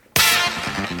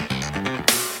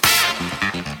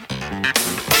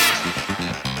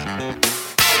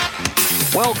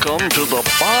Welcome to the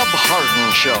Bob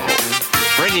Harden Show,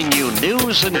 bringing you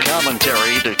news and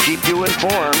commentary to keep you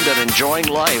informed and enjoying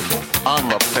life on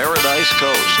the Paradise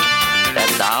Coast.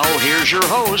 And now, here's your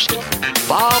host,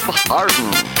 Bob Harden.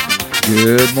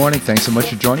 Good morning. Thanks so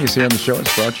much for joining us here on the show.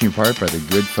 It's brought to you in part by the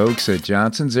good folks at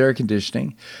Johnson's Air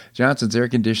Conditioning. Johnson's Air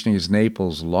Conditioning is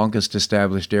Naples' longest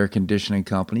established air conditioning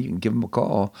company. You can give them a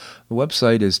call. The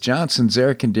website is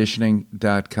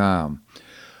johnsonsairconditioning.com.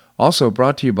 Also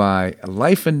brought to you by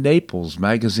Life in Naples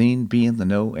magazine. Be in the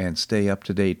know and stay up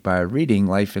to date by reading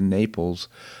Life in Naples.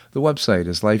 The website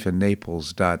is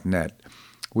lifeinnaples.net.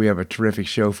 We have a terrific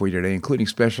show for you today, including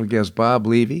special guest Bob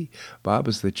Levy. Bob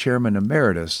is the chairman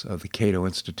emeritus of the Cato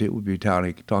Institute. We'll be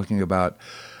talking about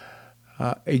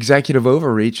executive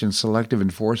overreach and selective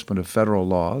enforcement of federal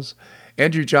laws.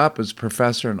 Andrew Joppa is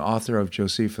professor and author of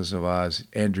Josephus of Oz.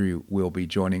 Andrew will be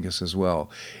joining us as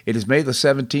well. It is May the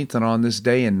 17th, and on this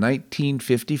day in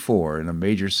 1954, in a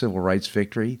major civil rights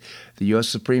victory, the U.S.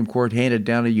 Supreme Court handed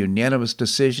down a unanimous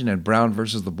decision in Brown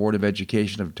versus the Board of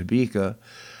Education of Topeka,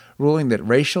 ruling that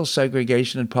racial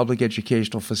segregation in public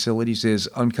educational facilities is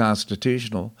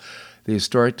unconstitutional. The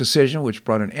historic decision, which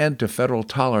brought an end to federal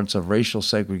tolerance of racial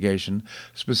segregation,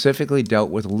 specifically dealt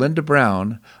with Linda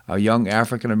Brown, a young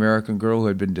African-American girl who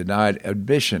had been denied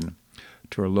admission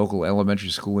to her local elementary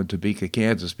school in Topeka,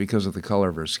 Kansas, because of the color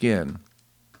of her skin.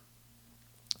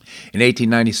 In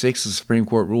 1896, the Supreme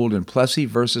Court ruled in Plessy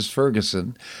v.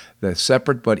 Ferguson that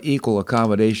separate but equal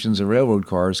accommodations in railroad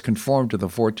cars conformed to the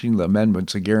 14th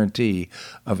Amendment's guarantee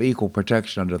of equal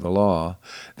protection under the law.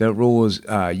 That rule was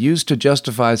used to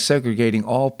justify segregating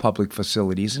all public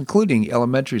facilities, including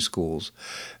elementary schools.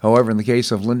 However, in the case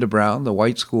of Linda Brown, the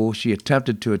white school she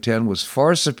attempted to attend was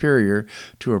far superior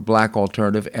to her black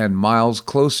alternative and miles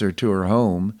closer to her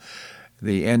home.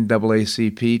 The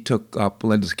NAACP took up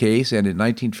Linda's case, and in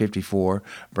 1954,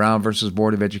 Brown v.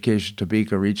 Board of Education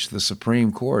Topeka reached the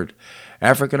Supreme Court.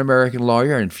 African-American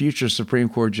lawyer and future Supreme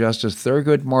Court Justice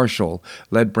Thurgood Marshall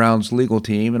led Brown's legal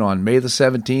team, and on May the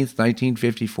 17th,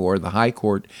 1954, the High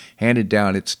Court handed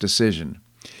down its decision.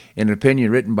 In an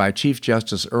opinion written by Chief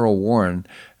Justice Earl Warren,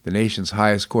 the nation's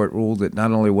highest court ruled that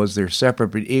not only was their separate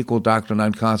but equal doctrine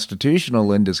unconstitutional in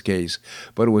Linda's case,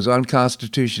 but it was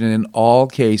unconstitutional in all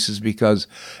cases because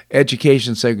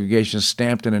education segregation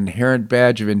stamped an inherent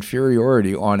badge of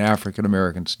inferiority on African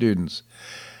American students.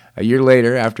 A year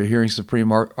later, after hearing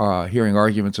hearing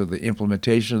arguments of the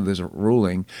implementation of this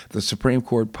ruling, the Supreme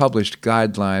Court published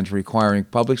guidelines requiring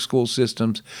public school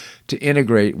systems to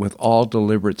integrate with all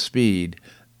deliberate speed.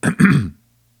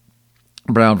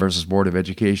 Brown v. Board of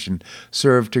Education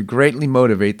served to greatly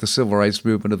motivate the civil rights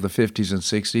movement of the 50s and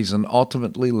 60s and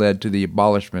ultimately led to the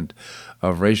abolishment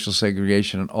of racial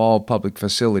segregation in all public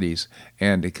facilities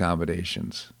and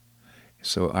accommodations.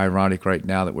 So ironic right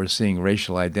now that we're seeing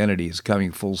racial identities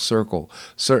coming full circle,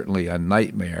 certainly a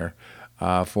nightmare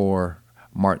for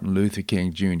Martin Luther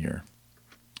King Jr.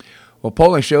 Well,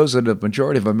 polling shows that a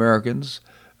majority of Americans,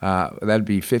 that'd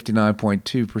be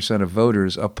 59.2% of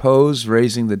voters, oppose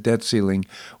raising the debt ceiling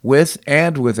with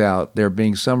and without there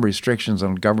being some restrictions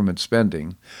on government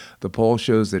spending. The poll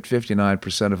shows that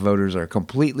 59% of voters are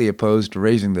completely opposed to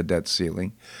raising the debt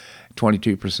ceiling,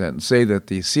 22%, and say that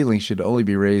the ceiling should only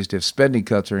be raised if spending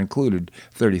cuts are included,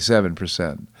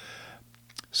 37%.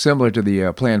 Similar to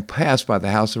the plan passed by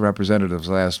the House of Representatives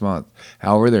last month.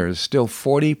 However, there is still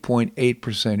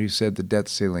 40.8% who said the debt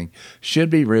ceiling should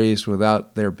be raised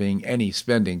without there being any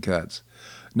spending cuts.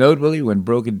 Notably, when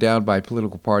broken down by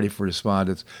political party for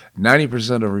respondents,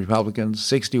 90% of Republicans,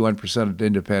 61% of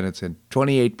independents, and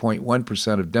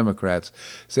 28.1% of Democrats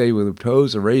say they would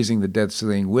oppose raising the debt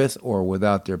ceiling with or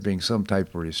without there being some type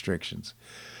of restrictions.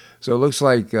 So it looks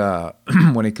like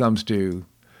when it comes to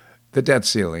the debt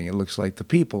ceiling, it looks like the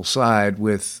people side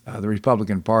with the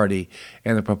Republican Party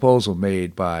and the proposal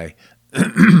made by,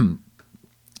 the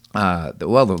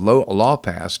law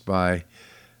passed by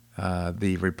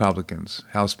the Republicans,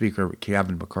 House Speaker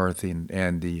Kevin McCarthy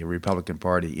and the Republican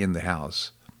Party in the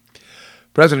House.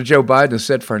 President Joe Biden is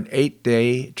set for an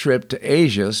 8-day trip to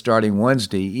Asia starting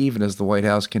Wednesday, even as the White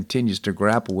House continues to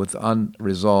grapple with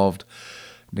unresolved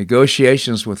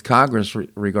negotiations with Congress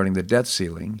regarding the debt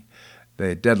ceiling.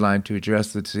 The deadline to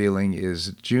address the ceiling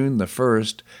is June the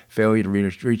 1st. Failure to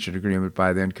reach an agreement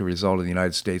by then could result in the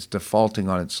United States defaulting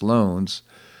on its loans.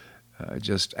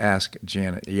 Just ask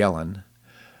Janet Yellen.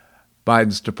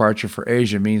 Biden's departure for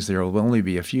Asia means there will only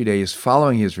be a few days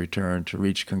following his return to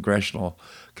reach congressional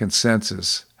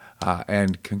consensus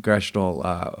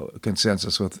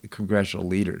consensus with congressional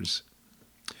leaders.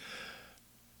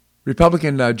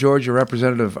 Republican Georgia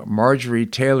Representative Marjorie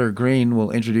Taylor Greene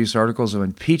will introduce articles of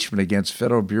impeachment against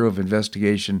Federal Bureau of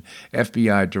Investigation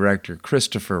FBI Director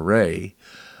Christopher Wray.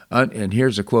 And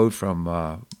here's a quote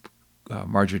from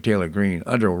Marjorie Taylor Greene.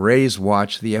 Under Wray's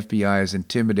watch, the FBI has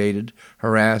intimidated,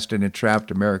 harassed, and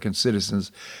entrapped American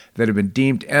citizens that have been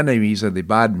deemed enemies of the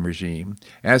Biden regime.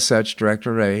 As such,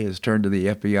 Director Wray has turned to the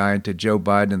FBI and to Joe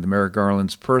Biden and the Merrick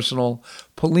Garland's personal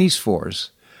police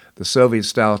force. The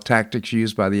Soviet-style tactics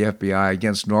used by the FBI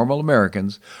against normal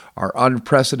Americans are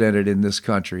unprecedented in this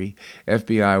country.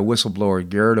 FBI whistleblower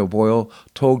Garrett O'Boyle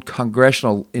told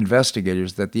congressional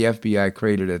investigators that the FBI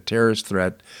created a terrorist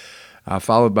threat,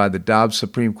 followed by the Dobbs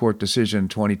Supreme Court decision in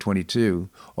 2022.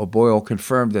 O'Boyle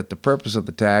confirmed that the purpose of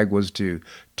the tag was to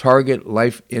target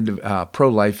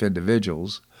pro-life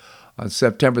individuals. On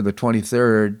September the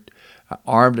 23rd,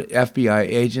 armed FBI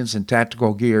agents in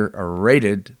tactical gear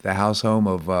raided the house home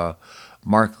of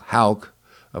Mark Houck,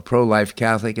 a pro-life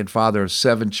Catholic and father of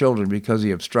 7 children, because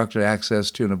he obstructed access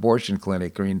to an abortion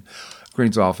clinic,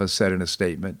 Greene's office said in a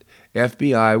statement.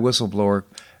 FBI whistleblower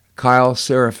Kyle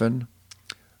Seraphin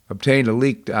obtained a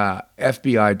leaked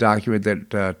FBI document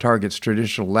that targets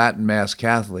traditional Latin Mass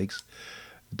Catholics.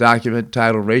 The document,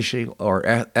 titled Racial or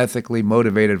Ethically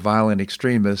Motivated Violent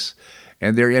Extremists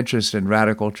and Their Interest in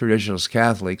Radical Traditionalist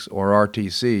Catholics, or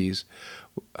RTCs,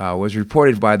 was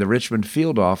reported by the Richmond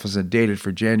Field Office and dated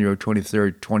for January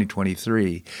 23,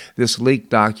 2023. This leaked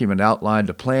document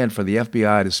outlined a plan for the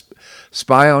FBI to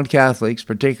spy on Catholics,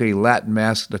 particularly Latin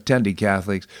Mass attending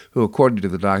Catholics, who, according to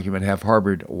the document, have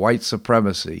harbored white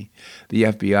supremacy. The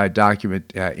FBI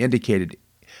document indicated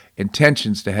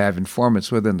intentions to have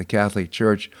informants within the Catholic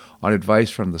Church on advice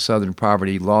from the Southern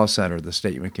Poverty Law Center, the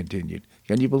statement continued.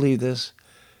 Can you believe this?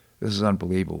 This is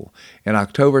unbelievable. In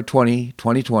October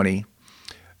 2020,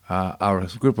 our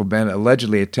group of men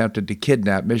allegedly attempted to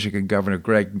kidnap Michigan Governor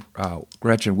Gretchen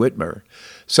Whitmer.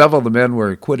 Several of the men were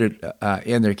acquitted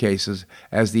in their cases,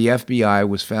 as the FBI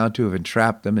was found to have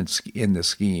entrapped them in the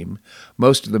scheme.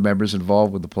 Most of the members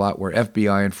involved with the plot were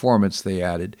FBI informants, they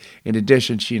added. In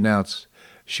addition, she announced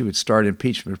she would start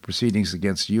impeachment proceedings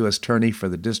against U.S. Attorney for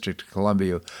the District of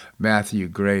Columbia, Matthew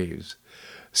Graves.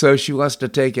 So she wants to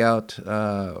take out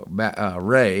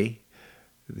Wray,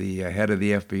 the head of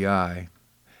the FBI.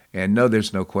 And no,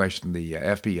 there's no question the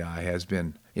FBI has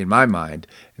been, in my mind,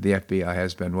 the FBI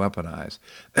has been weaponized.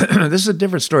 This is a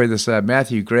different story. This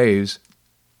Matthew Graves,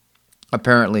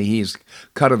 apparently he's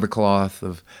cut of the cloth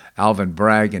of Alvin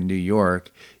Bragg in New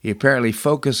York. He apparently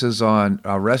focuses on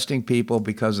arresting people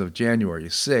because of January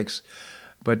 6th,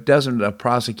 but doesn't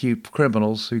prosecute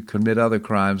criminals who commit other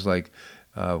crimes like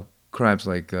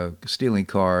stealing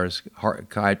cars,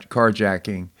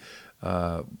 carjacking,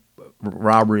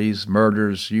 robberies,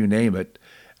 murders, you name it,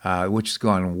 which has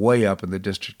gone way up in the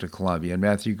District of Columbia. And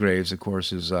Matthew Graves, of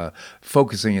course, is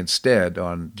focusing instead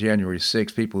on January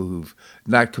 6th, people who've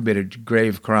not committed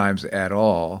grave crimes at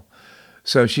all.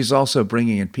 So she's also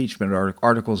bringing impeachment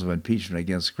articles of impeachment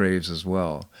against Graves as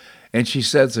well. And she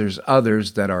says there's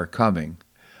others that are coming.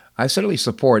 I certainly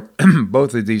support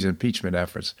both of these impeachment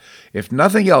efforts. If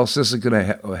nothing else, this is going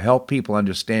to help people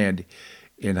understand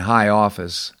in high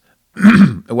office,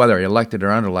 whether elected or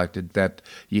unelected, that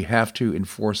you have to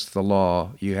enforce the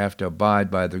law. You have to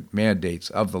abide by the mandates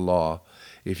of the law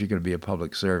if you're going to be a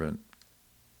public servant.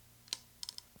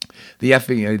 The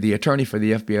attorney for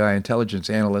the FBI intelligence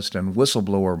analyst and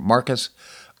whistleblower Marcus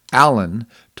Allen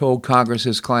told Congress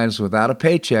his client is without a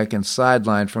paycheck and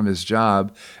sidelined from his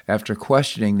job after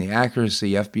questioning the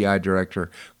accuracy of FBI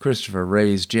Director Christopher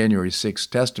Wray's January 6th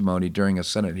testimony during a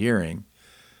Senate hearing.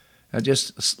 Now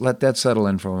just let that settle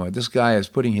in for a moment. This guy is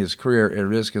putting his career at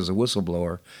risk as a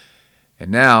whistleblower,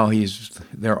 and now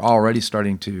they're already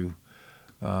starting to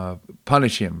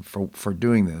punish him for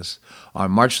doing this. On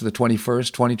March the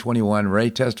 21st, 2021, Wray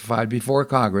testified before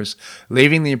Congress,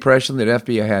 leaving the impression that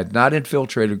FBI had not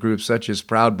infiltrated groups such as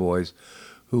Proud Boys,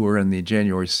 who were in the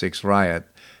January 6th riot.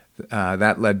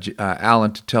 That led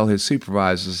Allen to tell his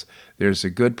supervisors, there's a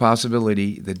good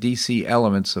possibility the D.C.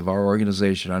 elements of our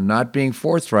organization are not being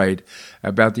forthright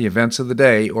about the events of the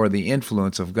day or the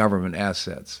influence of government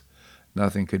assets.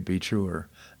 Nothing could be truer.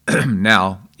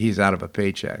 Now he's out of a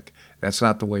paycheck. That's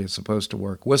not the way it's supposed to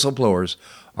work. Whistleblowers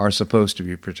are supposed to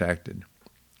be protected.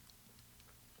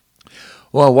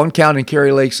 Well, one count in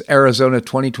Kari Lake's Arizona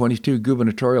 2022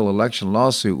 gubernatorial election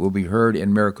lawsuit will be heard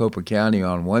in Maricopa County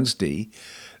on Wednesday.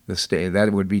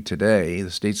 That would be today. The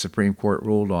state Supreme Court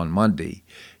ruled on Monday.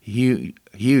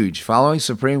 Huge. Following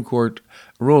Supreme Court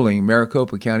ruling,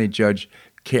 Maricopa County Judge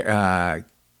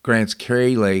grants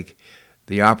Kari Lake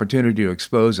the opportunity to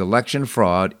expose election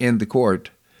fraud in the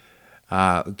court.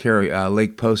 Kari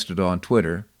Lake posted on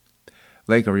Twitter.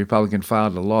 Lake, a Republican,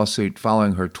 filed a lawsuit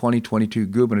following her 2022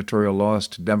 gubernatorial loss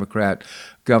to Democrat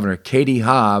Governor Katie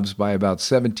Hobbs by about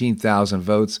 17,000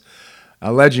 votes,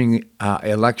 alleging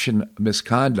election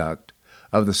misconduct.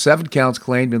 Of the 7 counts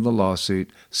claimed in the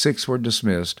lawsuit, 6 were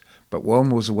dismissed, but one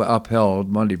was upheld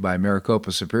Monday by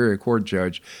Maricopa Superior Court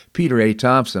Judge Peter A.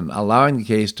 Thompson, allowing the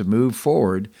case to move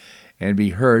forward and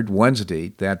be heard Wednesday,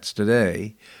 that's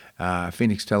today,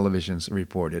 Phoenix Television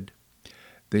reported.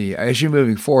 The issue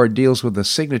moving forward deals with the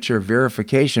signature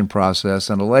verification process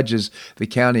and alleges the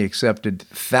county accepted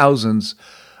thousands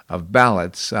of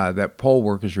ballots that poll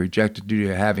workers rejected due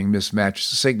to having mismatched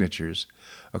signatures.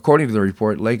 According to the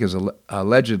report, Lake is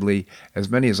allegedly as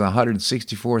many as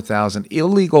 164,000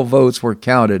 illegal votes were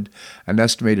counted, an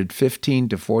estimated 15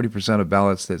 to 40% of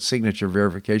ballots that signature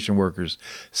verification workers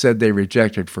said they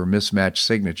rejected for mismatched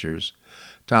signatures.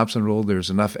 Thompson ruled there's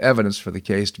enough evidence for the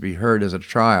case to be heard as a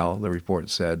trial, the report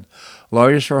said.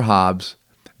 Lawyers for Hobbs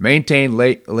maintained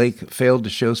Lake failed to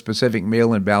show specific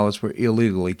mail-in ballots were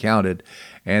illegally counted,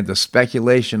 and the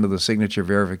speculation of the signature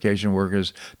verification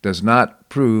workers does not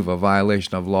prove a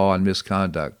violation of law and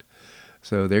misconduct.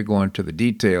 So they're going to the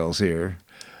details here.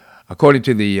 According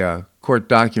to the court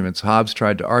documents, Hobbs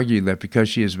tried to argue that because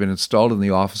she has been installed in the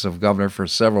office of governor for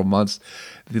several months,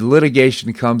 the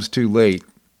litigation comes too late.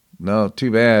 No, too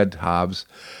bad, Hobbs.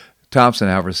 Thompson,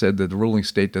 however, said that the ruling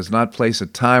state does not place a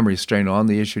time restraint on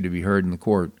the issue to be heard in the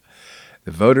court.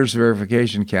 The voters'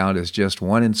 verification count is just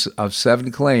one of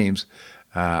 7 claims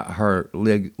her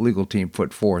legal team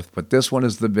put forth, but this one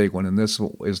is the big one, and this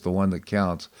is the one that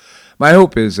counts. My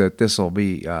hope is that this will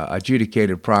be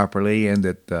adjudicated properly and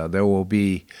that there will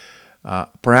be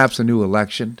perhaps a new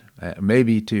election,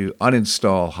 maybe to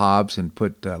uninstall Hobbs and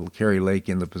put Kari Lake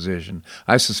in the position.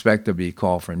 I suspect there'll be a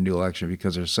call for a new election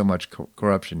because there's so much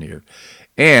corruption here.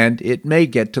 And it may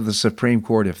get to the Supreme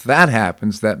Court. If that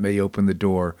happens, that may open the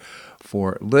door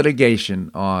for litigation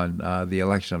on the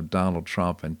election of Donald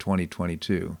Trump in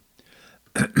 2022.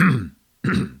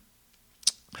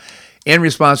 In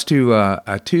response to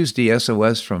a Tuesday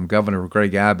SOS from Governor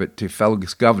Greg Abbott to fellow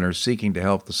governors seeking to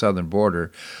help the southern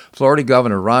border, Florida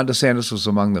Governor Ron DeSantis was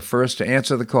among the first to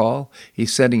answer the call.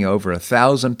 He's sending over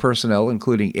 1,000 personnel,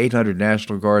 including 800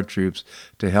 National Guard troops,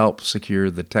 to help secure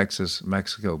the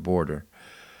Texas-Mexico border.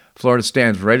 Florida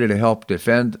stands ready to help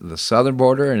defend the southern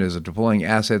border and is deploying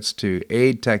assets to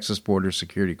aid Texas border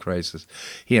security crisis,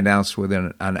 he announced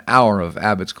within an hour of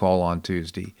Abbott's call on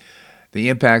Tuesday. The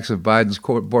impacts of Biden's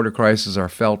border crisis are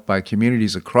felt by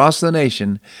communities across the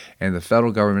nation, and the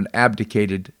federal government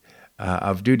abdicated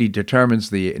of duty determines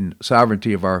the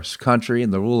sovereignty of our country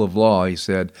and the rule of law, he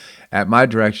said. At my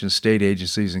direction, state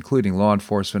agencies, including law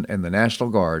enforcement and the National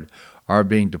Guard, are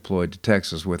being deployed to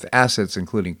Texas with assets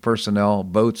including personnel,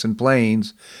 boats, and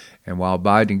planes. And while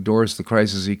Biden ignores the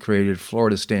crisis he created,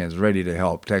 Florida stands ready to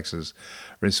help Texas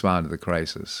respond to the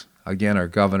crisis. Again, our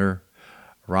governor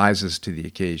rises to the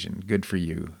occasion. Good for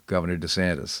you, Governor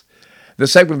DeSantis.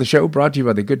 This segment of the show brought to you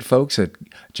by the good folks at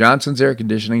Johnson's Air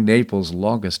Conditioning, Naples'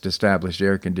 longest established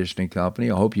air conditioning company.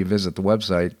 I hope you visit the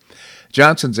website,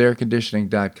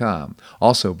 johnsonsairconditioning.com.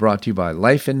 Also brought to you by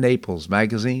Life in Naples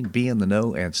magazine. Be in the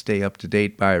know and stay up to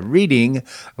date by reading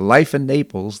Life in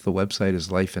Naples. The website is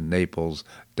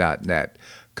lifeinnaples.net.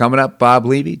 Coming up, Bob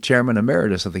Levy, Chairman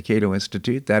Emeritus of the Cato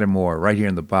Institute. That and more right here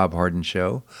in The Bob Harden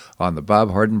Show on the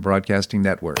Bob Harden Broadcasting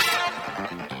Network.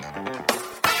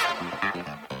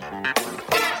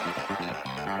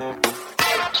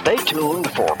 Stay tuned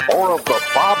for more of The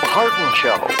Bob Harden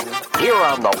Show here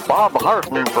on the Bob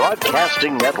Harden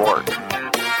Broadcasting Network.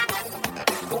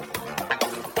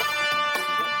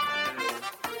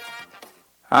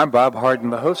 I'm Bob Harden,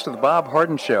 the host of The Bob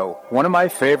Harden Show. One of my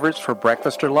favorites for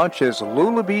breakfast or lunch is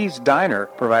Lulabee's Diner,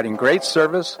 providing great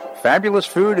service, fabulous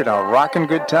food, and a rockin'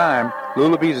 good time.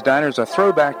 Lulabee's Diner is a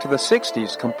throwback to the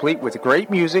 60s, complete with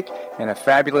great music and a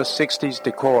fabulous 60s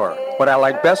decor. What I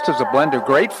like best is a blend of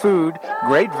great food,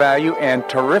 great value, and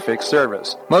terrific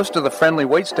service. Most of the friendly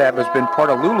waitstaff has been part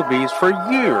of Lulabee's for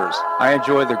years. I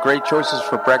enjoy the great choices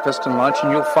for breakfast and lunch,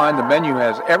 and you'll find the menu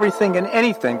has everything and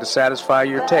anything to satisfy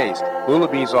your taste.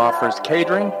 Lulabee's offers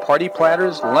catering, party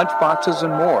platters, lunch boxes,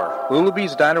 and more.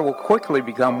 Lulabee's Diner will quickly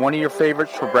become one of your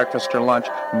favorites for breakfast or lunch.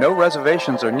 No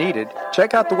reservations are needed.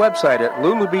 Check out the website at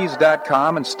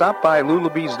lulabees.com and stop by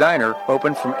Lulabee's Diner,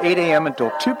 open from 8 a.m.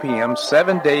 until 2 p.m.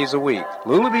 7 days a week.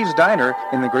 Lulabee's Diner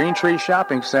in the Green Tree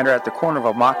Shopping Center at the corner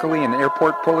of Immokalee and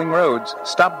Airport Pulling Roads.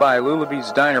 Stop by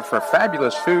Lulabee's Diner for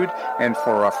fabulous food and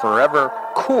for a forever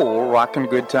cool rockin'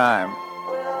 good time.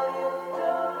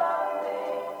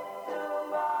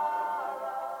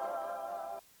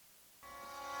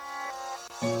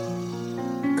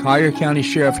 Collier County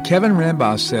Sheriff Kevin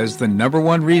Rambaugh says the number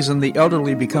one reason the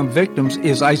elderly become victims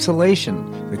is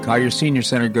isolation. The Collier Senior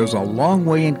Center goes a long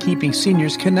way in keeping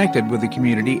seniors connected with the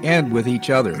community and with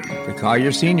each other. The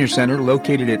Collier Senior Center,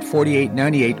 located at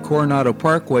 4898 Coronado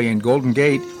Parkway in Golden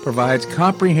Gate, provides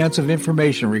comprehensive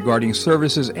information regarding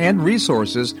services and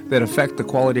resources that affect the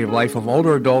quality of life of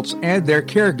older adults and their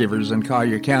caregivers in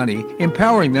Collier County,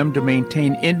 empowering them to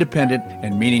maintain independent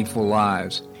and meaningful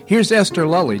lives. Here's Esther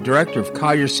Lully, Director of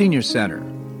Collier Senior Center.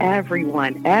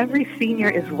 Everyone, every senior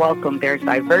is welcome. There's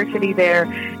diversity there.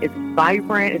 It's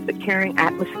vibrant. It's a caring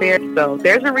atmosphere. So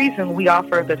there's a reason we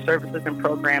offer the services and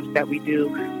programs that we do.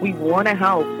 We want to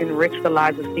help enrich the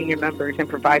lives of senior members and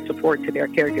provide support to their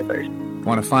caregivers.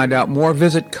 Want to find out more?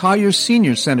 Visit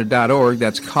CollierSeniorCenter.org.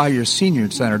 That's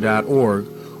CollierSeniorCenter.org.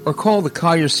 Or call the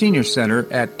Collier Senior Center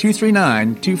at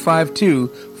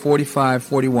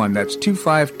 239-252-4541. That's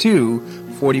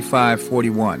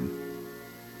 252-4541.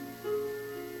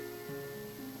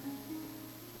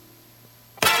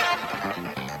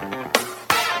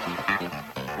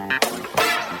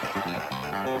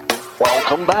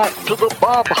 Welcome back to the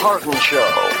Bob Harden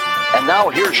Show. And now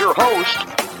here's your host,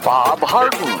 Bob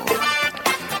Harden.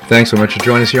 Thanks so much for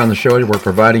joining us here on the show. We're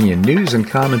providing you news and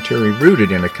commentary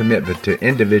rooted in a commitment to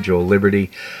individual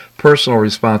liberty, personal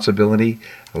responsibility,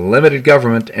 limited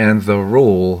government, and the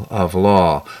rule of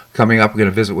law. Coming up, we're going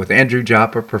to visit with Andrew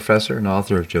Joppa, professor and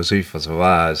author of Josephus of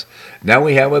Oz. Now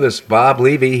we have with us Bob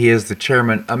Levy. He is the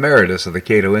chairman emeritus of the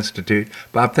Cato Institute.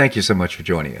 Bob, thank you so much for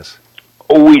joining us.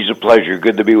 Always a pleasure.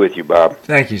 Good to be with you, Bob.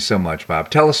 Thank you so much, Bob.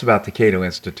 Tell us about the Cato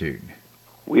Institute.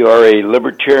 We are a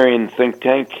libertarian think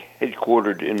tank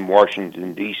headquartered in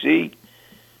Washington, D.C.,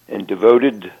 and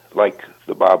devoted, like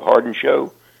the Bob Harden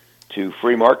Show, to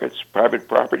free markets, private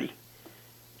property,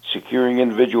 securing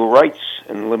individual rights,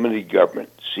 and limited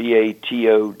government.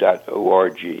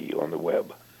 cato.org on the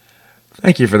web.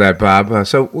 Thank you for that, Bob.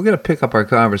 So we're going to pick up our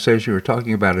conversation. We're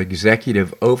talking about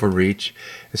executive overreach,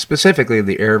 specifically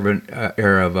the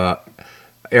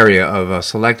area of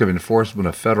selective enforcement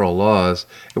of federal laws.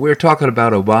 And we were talking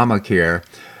about Obamacare.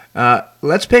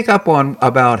 Let's pick up on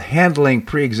about handling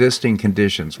pre-existing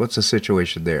conditions. What's the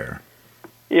situation there?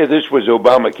 Yeah, this was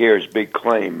Obamacare's big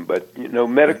claim, but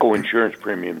medical insurance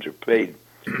premiums are paid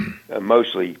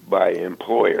mostly by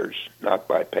employers, not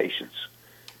by patients.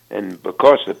 And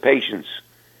because the patients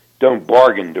don't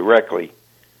bargain directly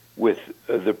with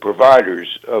the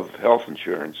providers of health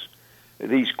insurance,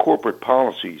 these corporate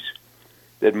policies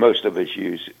that most of us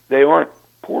use, they aren't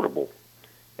portable,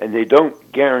 and they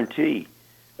don't guarantee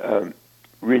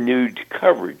renewed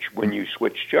coverage when you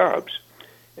switch jobs.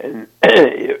 And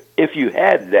if you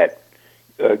had that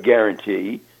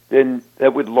guarantee, then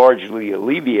that would largely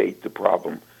alleviate the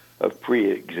problem of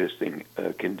pre-existing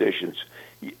conditions.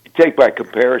 Take by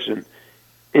comparison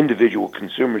individual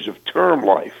consumers of term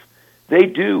life. They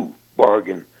do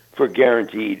bargain for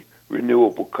guaranteed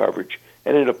renewable coverage,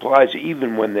 and it applies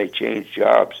even when they change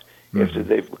jobs after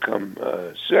they've become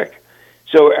sick.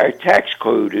 So our tax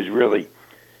code is really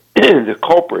the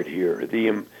culprit here.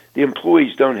 The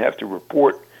employees don't have to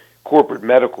report corporate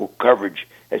medical coverage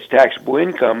as taxable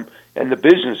income, and the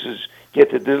businesses get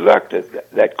to deduct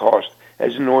that cost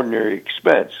as an ordinary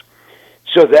expense.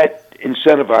 So that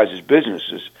incentivizes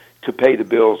businesses to pay the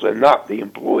bills and not the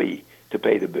employee to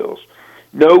pay the bills.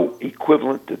 No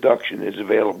equivalent deduction is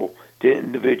available to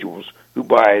individuals who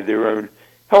buy their own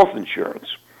health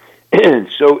insurance. And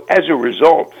so as a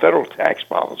result, federal tax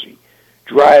policy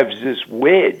drives this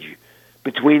wedge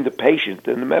between the patient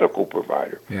and the medical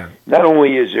provider. Yeah. Not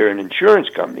only is there an insurance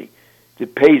company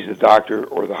that pays the doctor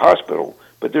or the hospital,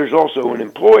 but there's also an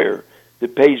employer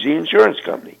that pays the insurance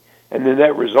company. And the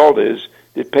net result is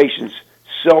that patients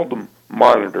seldom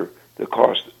monitor the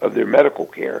cost of their medical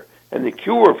care. And the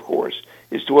cure, of course,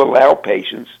 is to allow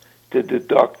patients to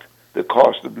deduct the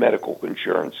cost of medical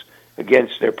insurance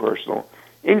against their personal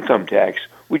income tax,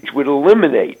 which would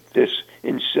eliminate this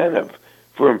incentive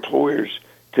for employers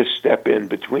to step in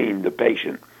between the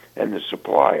patient and the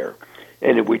supplier.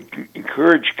 And it would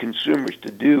encourage consumers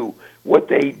to do what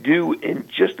they do in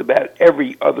just about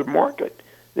every other market.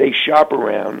 They shop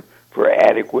around for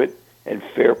adequate and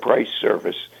fair price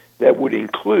service that would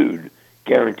include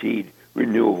guaranteed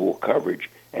renewable coverage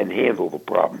and handle the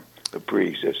problem of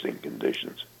pre-existing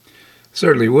conditions.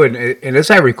 Certainly would. And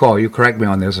as I recall, you correct me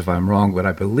on this if I'm wrong, but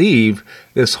I believe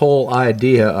this whole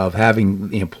idea of having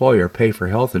the employer pay for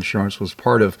health insurance was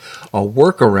part of a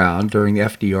workaround during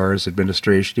FDR's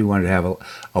administration. He wanted to have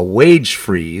a wage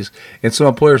freeze. And so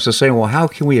employers are saying, well, how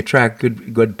can we attract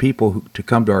good people to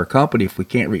come to our company if we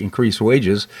can't increase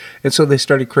wages? And so they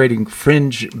started creating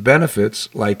fringe benefits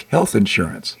like health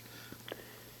insurance.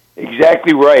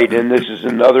 Exactly right, and this is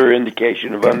another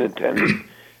indication of unintended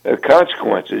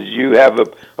consequences. You have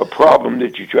a problem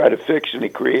that you try to fix, and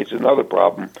it creates another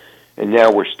problem, and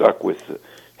now we're stuck with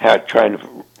trying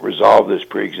to resolve this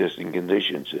pre-existing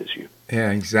conditions issue. Yeah,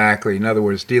 exactly. In other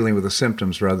words, dealing with the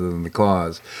symptoms rather than the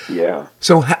cause. Yeah.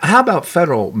 So how about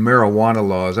federal marijuana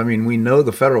laws? I mean, we know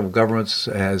the federal government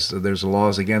there's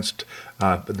laws against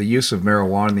the use of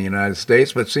marijuana in the United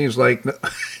States, but it seems like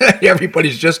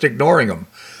everybody's just ignoring them.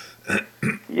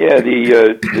 Yeah,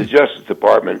 the Justice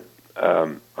Department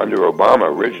under Obama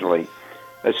originally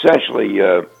essentially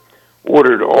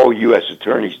ordered all U.S.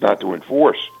 attorneys not to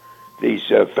enforce these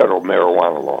federal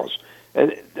marijuana laws.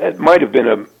 And that might have been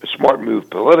a smart move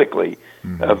politically.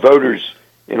 Voters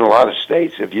in a lot of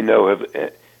states, have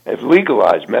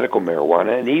legalized medical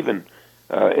marijuana and even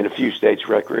in a few states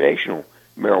recreational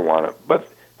marijuana. But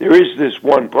there is this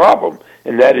one problem,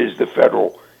 and that is the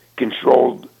Federal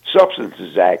Controlled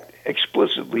Substances Act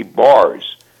explicitly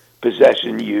bars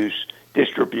possession, use,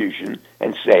 distribution,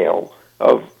 and sale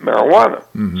of marijuana.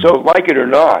 So, like it or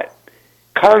not,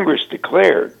 Congress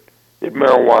declared that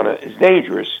marijuana is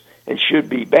dangerous and should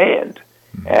be banned.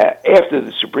 After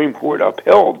the Supreme Court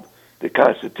upheld the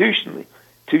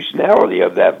constitutionality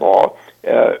of that law,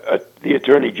 the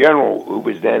Attorney General, who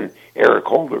was then Eric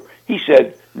Holder, he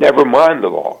said, never mind the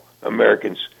law.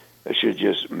 Americans should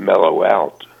just mellow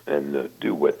out and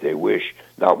do what they wish,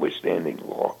 notwithstanding the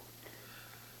law.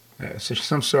 So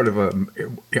some sort of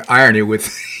irony with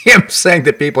him saying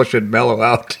that people should mellow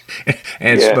out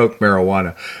and smoke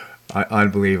marijuana.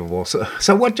 Unbelievable.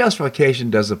 So what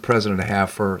justification does the president have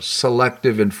for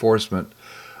selective enforcement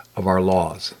of our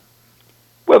laws?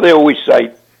 Well, they always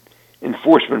cite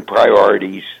enforcement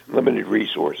priorities, limited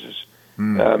resources,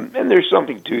 and there's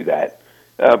something to that.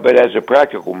 But as a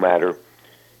practical matter,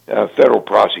 federal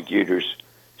prosecutors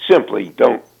simply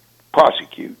don't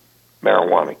prosecute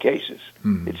marijuana cases.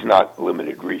 It's not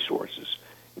limited resources.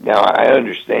 Now, I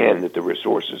understand that the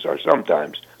resources are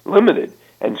sometimes limited,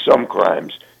 and some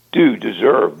crimes do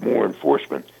deserve more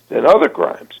enforcement than other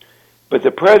crimes. But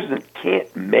the president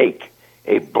can't make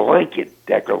a blanket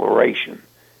declaration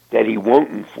that he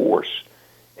won't enforce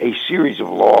a series of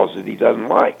laws that he doesn't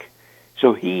like.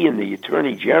 So he and the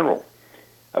Attorney General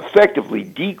effectively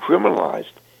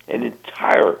decriminalized an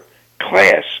entire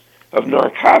class of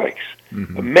narcotics.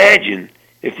 Imagine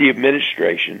if the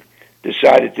administration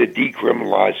decided to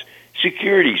decriminalize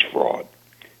securities fraud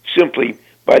simply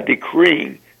by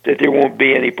decreeing that there won't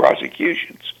be any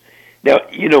prosecutions. Now,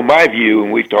 my view,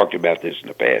 and we've talked about this in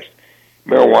the past,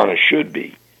 marijuana should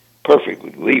be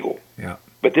perfectly legal. Yeah.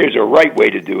 But there's a right way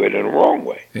to do it and a wrong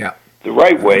way. Yeah. The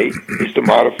right way is to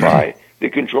modify the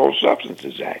Controlled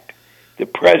Substances Act. The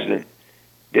president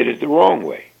did it the wrong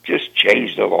way. Just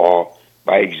change the law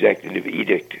by executive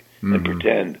edict and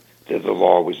pretend that the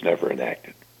law was never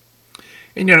enacted.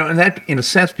 And, and that, in a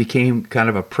sense, became kind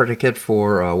of a predicate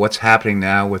for what's happening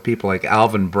now with people like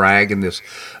Alvin Bragg and this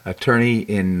attorney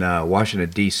in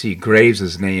Washington, D.C., Graves,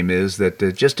 his name is, that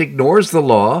just ignores the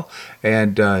law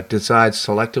and decides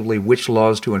selectively which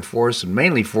laws to enforce, and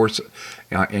mainly force,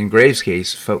 in Graves'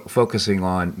 case, focusing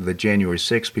on the January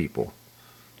 6 people.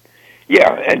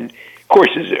 Yeah, and, of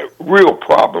course, there's a real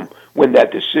problem when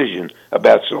that decision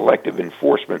about selective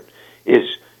enforcement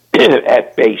is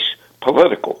at base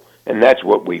political. And that's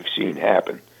what we've seen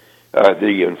happen.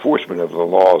 The enforcement of the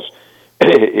laws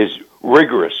is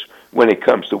rigorous when it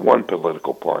comes to one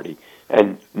political party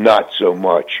and not so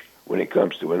much when it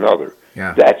comes to another.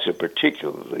 Yeah. That's a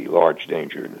particularly large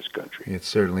danger in this country. It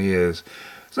certainly is.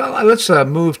 So let's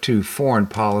move to foreign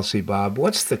policy, Bob.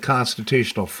 What's the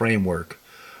constitutional framework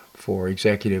for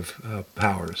executive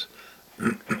powers?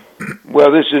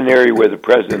 Well, this is an area where the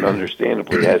president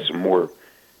understandably has some more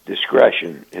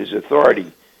discretion. His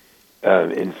authority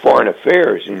in foreign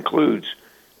affairs includes,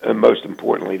 most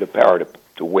importantly, the power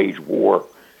to wage war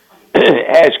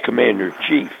as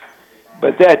commander-in-chief.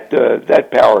 But that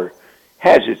power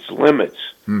has its limits.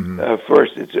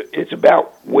 First, it's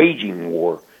about waging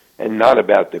war and not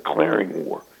about declaring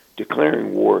war.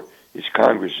 Declaring war is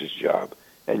Congress's job.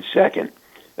 And second,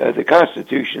 the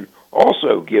Constitution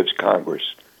also gives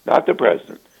Congress, not the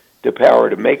president, the power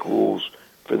to make rules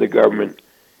for the government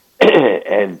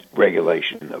and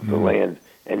regulation of the land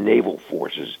and naval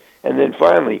forces. And then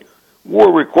finally,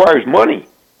 war requires money,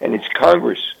 and it's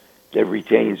Congress that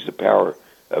retains the power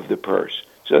of the purse.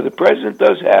 So the president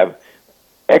does have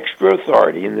extra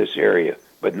authority in this area,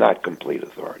 but not complete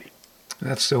authority.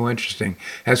 That's so interesting.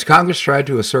 Has Congress tried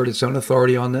to assert its own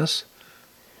authority on this?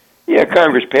 Yeah,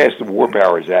 Congress passed the War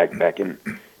Powers Act back in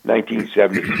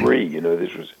 1973.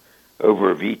 This was over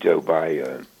a veto by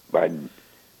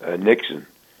Nixon.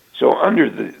 So under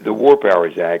the War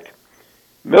Powers Act,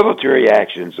 military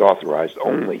action is authorized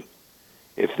only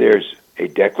if there's a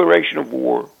declaration of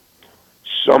war,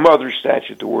 some other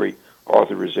statutory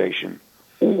authorization,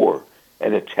 or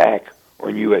an attack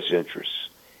on U.S. interests.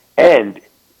 And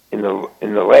in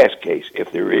the last case,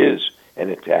 if there is an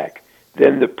attack,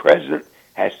 then the president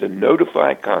has to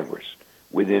notify Congress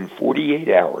within 48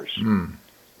 hours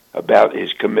about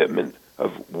his commitment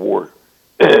of war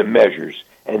measures,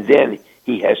 and then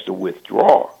he has to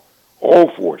withdraw all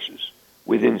forces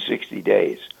within 60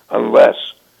 days unless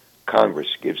Congress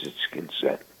gives its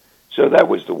consent. So that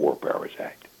was the War Powers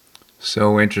Act.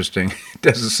 So interesting. It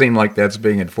doesn't seem like that's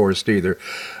being enforced either.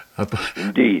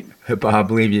 Indeed.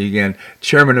 Bob Levy again,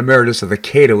 Chairman Emeritus of the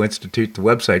Cato Institute, the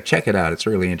website. Check it out. It's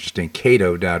really interesting.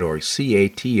 Cato.org,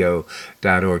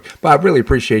 Cato.org. Bob, really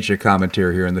appreciate your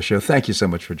commentary here on the show. Thank you so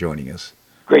much for joining us.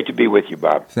 Great to be with you,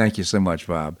 Bob. Thank you so much,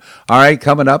 Bob. All right,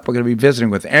 coming up, we're going to be visiting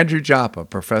with Andrew Joppa,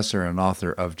 professor and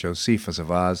author of Josephus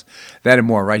of Oz. That and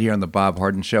more right here on The Bob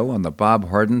Harden Show on the Bob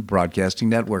Harden Broadcasting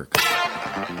Network.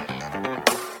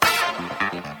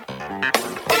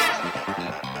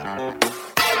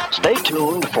 Stay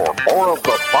tuned for more of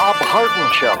The Bob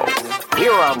Harden Show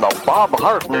here on the Bob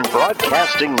Harden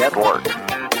Broadcasting Network.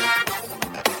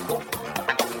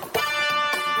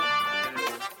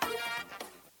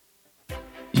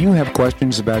 Do you have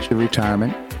questions about your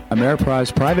retirement?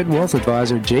 Ameriprise Private Wealth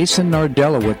Advisor Jason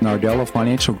Nardella with Nardella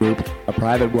Financial Group, a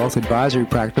private wealth advisory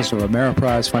practice of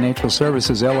Ameriprise Financial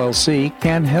Services, LLC,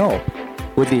 can help.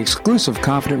 With the exclusive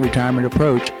Confident Retirement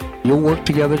approach, you'll work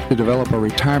together to develop a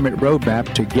retirement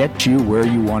roadmap to get you where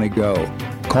you want to go.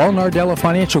 Call Nardella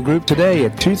Financial Group today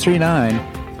at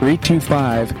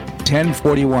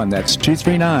 239-325-1041. That's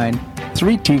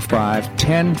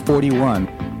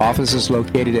 239-325-1041. Office is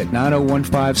located at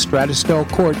 9015 Stratosdale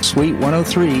Court, Suite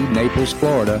 103, Naples,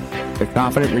 Florida. The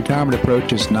Confident Retirement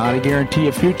approach is not a guarantee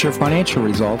of future financial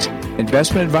results.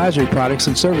 Investment advisory products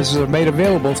and services are made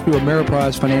available through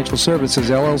Ameriprise Financial Services,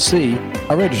 LLC,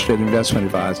 a registered investment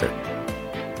advisor.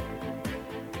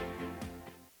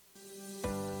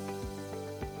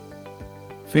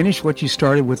 Finish what you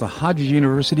started with the Hodges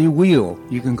University Wheel.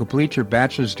 You can complete your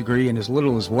bachelor's degree in as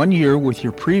little as 1 year with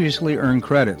your previously earned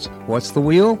credits. What's the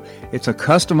Wheel? It's a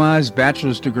customized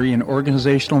bachelor's degree in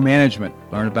organizational management.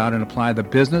 Learn about and apply the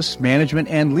business, management,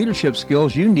 and leadership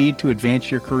skills you need to advance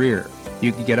your career.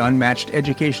 You can get unmatched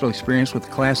educational experience with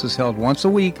classes held once a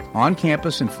week on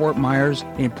campus in Fort Myers,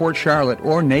 in Port Charlotte,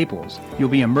 or Naples. You'll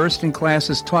be immersed in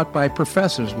classes taught by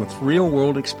professors with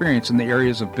real-world experience in the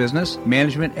areas of business,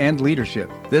 management, and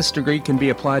leadership. This degree can be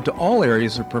applied to all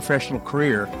areas of professional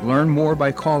career. Learn more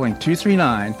by calling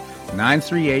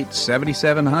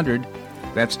 239-938-7700.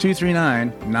 That's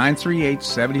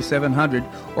 239-938-7700,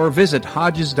 or visit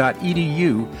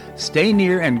hodges.edu. Stay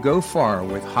near and go far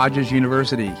with Hodges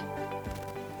University.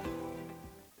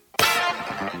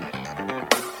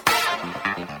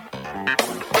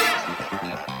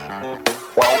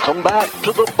 Welcome back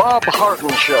to the Bob Harden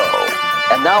Show.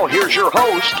 And now here's your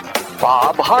host,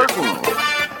 Bob Harden.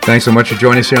 Thanks so much for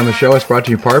joining us here on the show. It's brought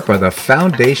to you in part by the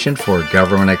Foundation for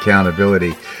Government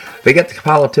Accountability. They get the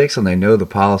politics and they know the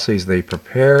policies. They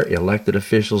prepare elected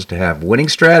officials to have winning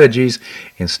strategies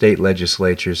in state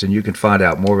legislatures. And you can find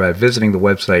out more by visiting the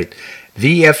website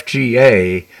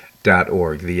thefga.org,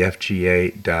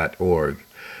 thefga.org.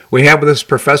 We have with us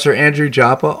Professor Andrew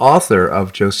Joppa, author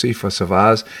of Josephus of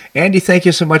Oz. Andy, thank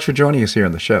you so much for joining us here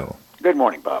on the show. Good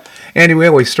morning, Bob. Andy, we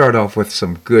always start off with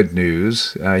some good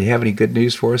news. You have any good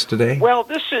news for us today? Well,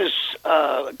 this is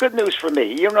good news for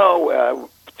me. You know,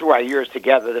 through our years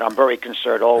together, that I'm very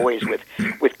concerned always with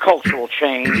cultural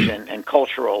change and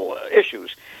cultural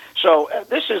issues. So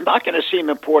this is not going to seem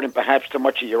important perhaps to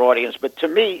much of your audience, but to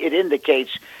me it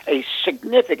indicates a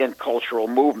significant cultural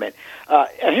movement.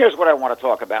 And here's what I want to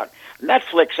talk about.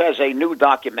 Netflix has a new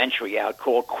documentary out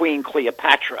called Queen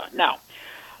Cleopatra. Now,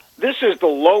 this is the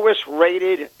lowest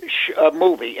rated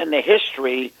movie in the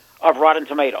history of Rotten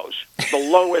Tomatoes. The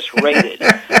lowest rated.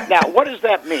 Now, what does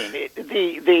that mean?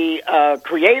 The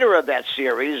creator of that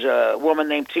series, a woman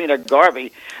named Tina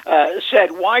Garvey,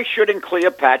 said, why shouldn't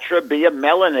Cleopatra be a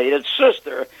melanated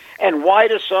sister? And why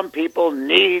do some people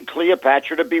need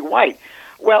Cleopatra to be white?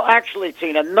 Well, actually,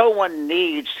 Tina, no one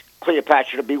needs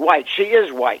Cleopatra to be white. She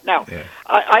is white. Now, yeah.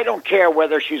 I don't care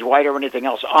whether she's white or anything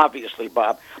else, obviously,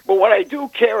 Bob. But what I do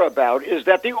care about is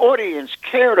that the audience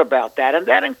cared about that, and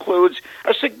that includes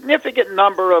a significant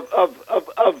number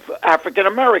of African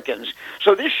Americans.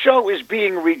 So this show is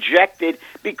being rejected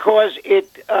because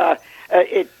it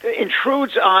it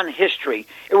intrudes on history.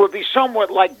 It would be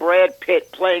somewhat like Brad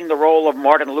Pitt playing the role of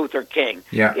Martin Luther King.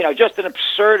 Yeah. Just an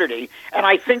absurdity. And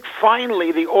I think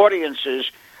finally the audiences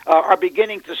are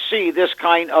beginning to see this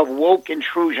kind of woke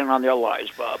intrusion on their lives,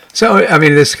 Bob. So, I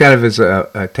mean, this kind of is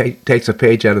takes a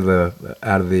page out of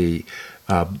the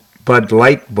Bud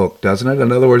Light book, doesn't it?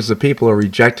 In other words, the people are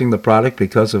rejecting the product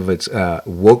because of its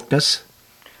wokeness.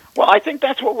 Well, I think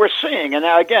that's what we're seeing. And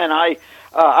now, again,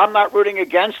 I'm not rooting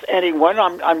against anyone.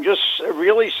 I'm just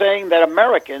really saying that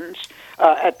Americans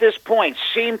at this point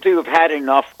seem to have had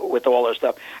enough with all this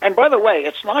stuff. And by the way,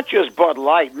 it's not just Bud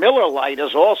Light. Miller Lite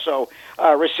is also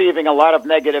receiving a lot of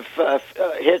negative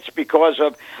hits because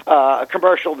of a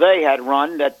commercial they had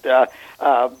run that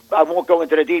I won't go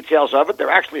into the details of it.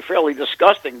 They're actually fairly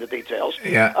disgusting, the details.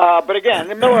 Yeah. But again,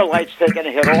 the Miller Lite's taking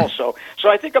a hit also. So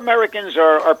I think Americans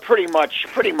are pretty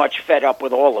much fed up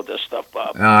with all of this stuff,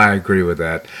 Bob. I agree with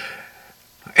that.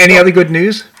 Any other good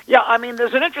news? Yeah, I mean,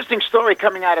 there's an interesting story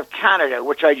coming out of Canada,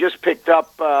 which I just picked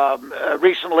up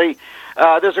recently.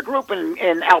 There's a group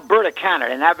in Alberta,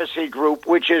 Canada, an advocacy group,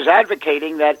 which is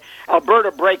advocating that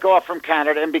Alberta break off from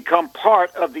Canada and become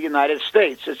part of the United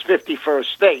States, its 51st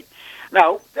state.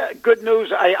 Now, good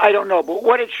news, I don't know, but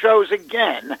what it shows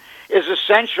again is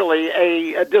essentially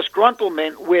a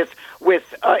disgruntlement with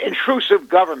intrusive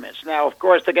governments. Now, of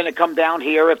course, they're going to come down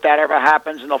here if that ever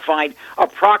happens, and they'll find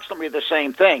approximately the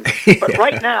same thing. But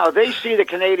right now, they see the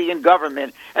Canadian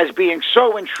government as being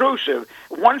so intrusive,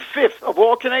 1/5 of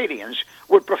all Canadians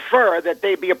would prefer that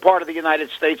they be a part of the United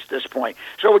States at this point.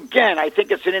 So again, I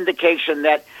think it's an indication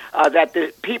that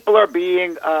the people are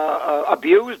being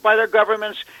abused by their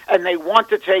governments, and they want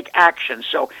to take action.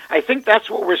 So I think that's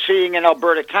what we're seeing in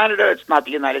Alberta, Canada. It's not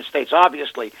the United States,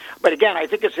 obviously. But again, I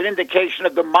think it's an indication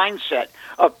of the mindset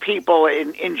of people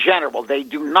in general. They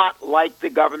do not like the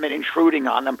government intruding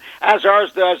on them, as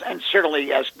ours does, and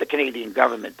certainly as the Canadian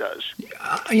government does.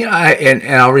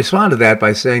 And I'll respond to that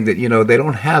by saying that, they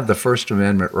don't have the First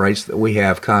Amendment rights that we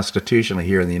have constitutionally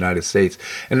here in the United States.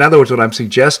 In other words, what I'm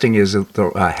suggesting is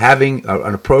that having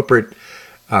an appropriate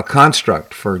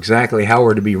construct for exactly how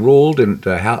we're to be ruled and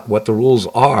what the rules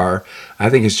are, I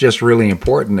think is just really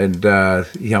important.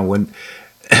 And when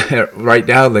right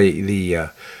now the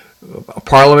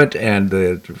Parliament and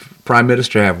the Prime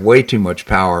Minister have way too much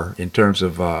power in terms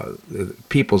of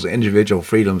people's individual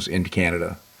freedoms in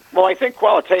Canada. Well, I think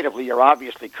qualitatively you're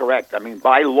obviously correct. I mean,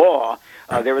 by law,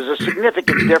 there is a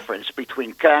significant difference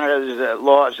between Canada's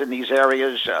laws in these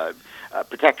areas,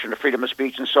 protection of freedom of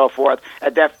speech and so forth,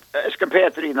 as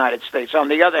compared to the United States. On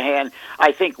the other hand,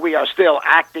 I think we are still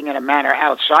acting in a manner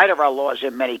outside of our laws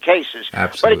in many cases.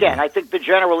 Absolutely. But again, I think the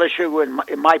general issue,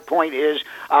 in my point is,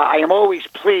 I am always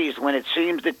pleased when it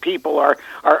seems that people are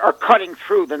cutting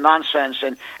through the nonsense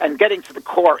and getting to the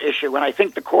core issue. And I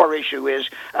think the core issue is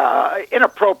the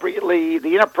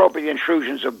inappropriate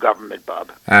intrusions of government, Bob.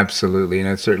 Absolutely, and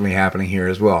it's certainly happening here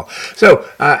as well. So,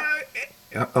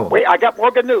 wait, I got more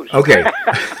good news. Okay.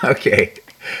 Okay.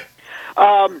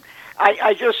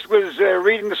 I just was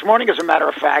reading this morning, as a matter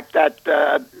of fact, that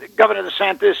Governor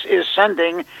DeSantis is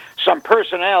sending some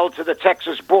personnel to the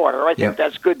Texas border. I think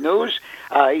that's good news.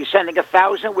 He's sending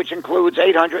 1,000, which includes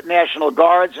 800 National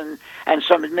Guards and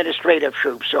some administrative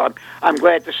troops. So I'm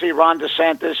glad to see Ron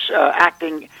DeSantis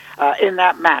acting in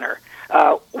that manner.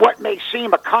 What may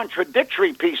seem a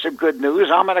contradictory piece of good news,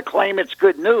 I'm going to claim it's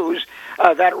good news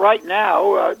that right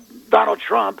now Donald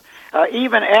Trump,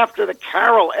 even after the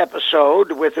Carroll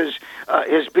episode with his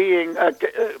being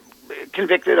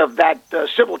convicted of that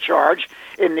civil charge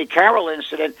in the Carroll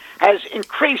incident, has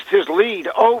increased his lead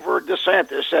over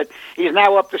DeSantis. That he's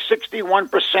now up to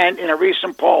 61% in a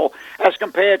recent poll, as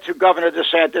compared to Governor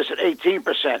DeSantis at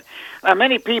 18%. Now,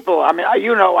 many people, I mean,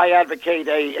 I advocate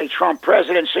a Trump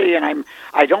presidency, and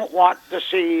I don't want to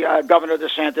see Governor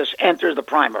DeSantis enter the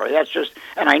primary. That's just,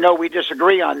 and I know we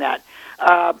disagree on that.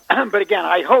 But again,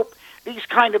 I hope these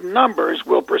kind of numbers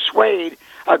will persuade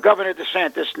Governor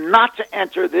DeSantis not to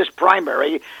enter this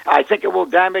primary. I think it will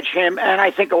damage him, and I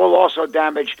think it will also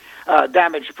damage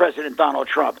President Donald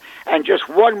Trump. And just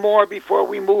one more before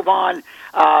we move on.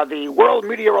 The World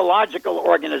Meteorological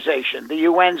Organization, the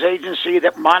UN's agency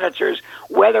that monitors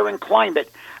weather and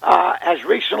climate, has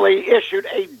recently issued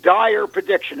a dire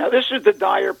prediction. Now, this is the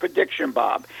dire prediction,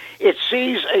 Bob. It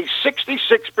sees a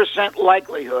 66%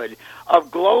 likelihood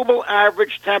of global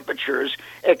average temperatures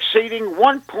exceeding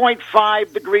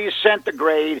 1.5 degrees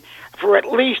centigrade for at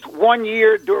least 1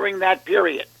 year during that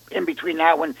period. in between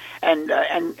now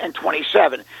and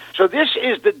 27. So this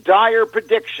is the dire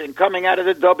prediction coming out of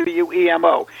the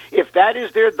WEMO. If that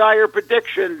is their dire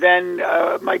prediction, then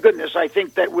my goodness, I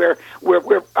think that we're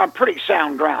on pretty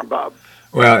sound ground, Bob.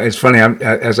 Well, it's funny.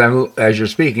 As you're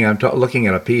speaking, I'm looking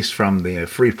at a piece from the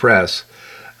Free Press,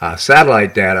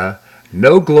 satellite data.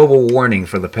 No global warming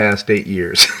for the past 8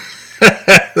 years.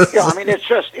 Yeah, I mean, it's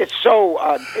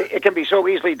so it can be so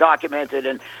easily documented,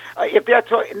 and if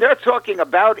they're talking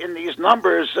about in these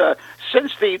numbers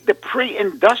since the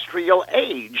pre-industrial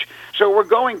age. So we're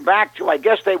going back to, I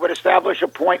guess they would establish a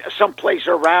point someplace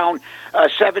around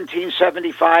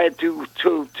 1775 to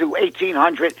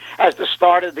 1800 as the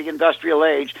start of the industrial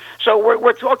age. So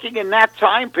we're talking in that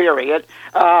time period.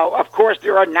 Of course,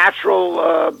 there are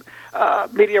natural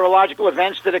meteorological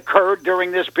events that occurred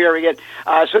during this period.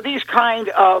 So these kind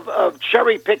of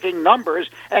cherry-picking numbers,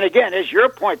 and again, as you're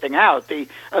pointing out, the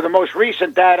most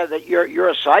recent data that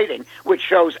you're citing, which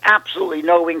shows absolutely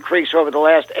no increase over the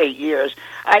last 8 years,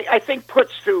 I think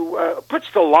puts to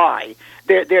lie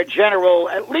their general,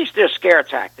 at least their scare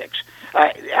tactics.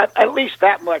 At least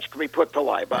that much can be put to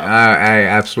lie, Bob. I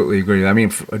absolutely agree. I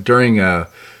mean, during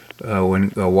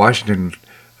when Washington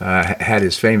had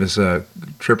his famous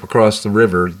trip across the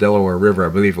river, Delaware River, I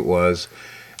believe it was.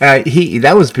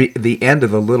 That was the end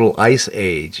of the Little Ice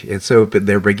Age, and so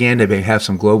there began to have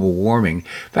some global warming.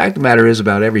 Fact of the matter is,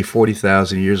 about every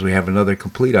 40,000 years we have another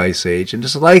complete ice age, and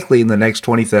it's likely in the next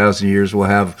 20,000 years we'll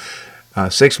have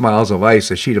 6 miles of ice,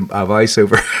 a sheet of ice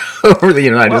over the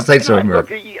United States of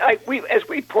America. Look, as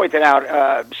we pointed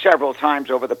out several times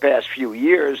over the past few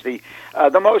years, the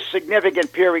most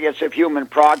significant periods of human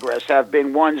progress have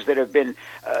been ones that have been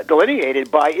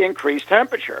delineated by increased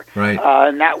temperature. Right.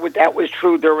 And that was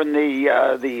true during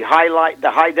the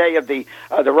high day of the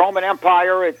Roman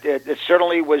Empire. It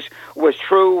certainly was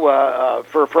true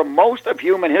for most of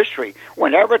human history.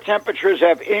 Whenever temperatures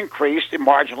have increased,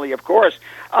 marginally, of course,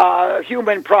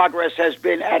 human progress has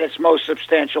been at its most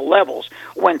substantial levels.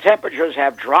 When temperatures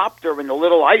have dropped during the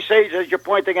Little Ice Age, as you're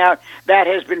pointing out, that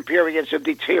has been periods of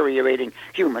deteriorating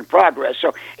human progress.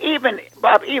 So even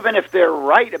if they're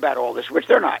right about all this, which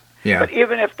they're not, but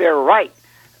even if they're right,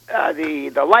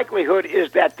 the likelihood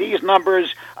is that these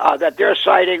numbers that they're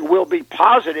citing will be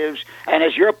positives, and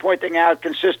as you're pointing out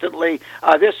consistently,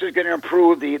 this is going to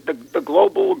improve the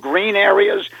global green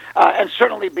areas and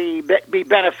certainly be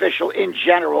beneficial in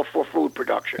general for food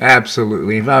production.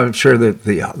 Absolutely. I'm sure that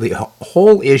the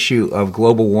whole issue of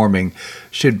global warming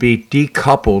should be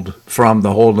decoupled from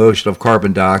the whole notion of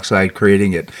carbon dioxide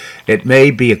creating it. It may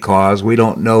be a cause, we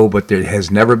don't know, but it has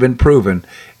never been proven.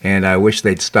 And I wish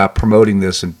they'd stop promoting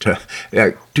this and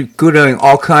doing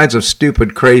all kinds of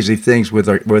stupid, crazy things with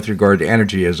regard to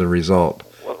energy as a result.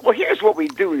 Well, here's what we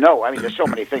do know. I mean, there's so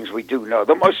many things we do know.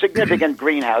 The most significant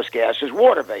greenhouse gas is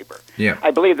water vapor. Yeah.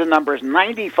 I believe the number is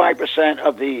 95%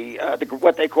 of the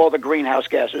what they call the greenhouse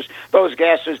gases, those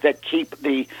gases that keep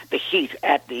the heat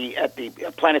at the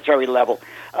planetary level.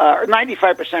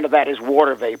 95% of that is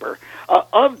water vapor.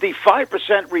 Of the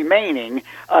 5% remaining,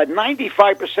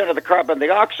 95% of the carbon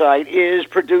dioxide is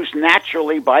produced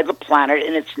naturally by the planet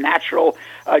in its natural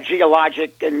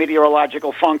geologic and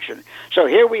meteorological function. So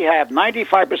here we have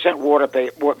 95% water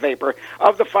vapor.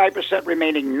 Of the 5%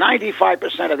 remaining,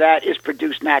 95% of that is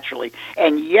produced naturally.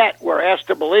 And yet we're asked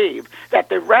to believe that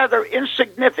the rather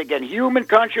insignificant human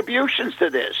contributions to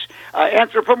this,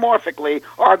 anthropomorphically,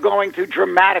 are going to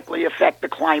dramatically affect the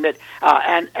climate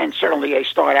and certainly a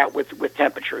start out with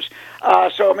temperatures.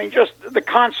 So, I mean, just the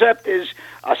concept is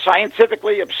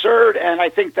scientifically absurd, and I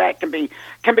think that can be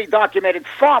documented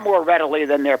far more readily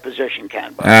than their position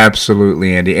can. Bob.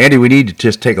 Absolutely, Andy. Andy, we need to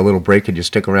just take a little break and just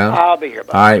stick around. I'll be here,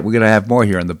 Bob. All right, we're going to have more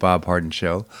here on the Bob Harden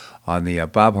Show on the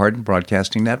Bob Harden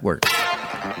Broadcasting Network.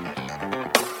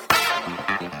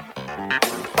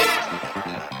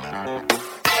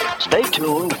 Stay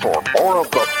tuned for more of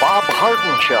the Bob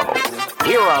Harden Show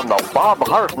here on the Bob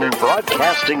Harden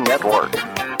Broadcasting Network.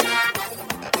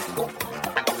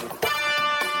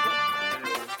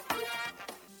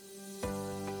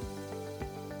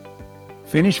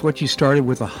 Finish what you started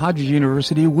with a Hodges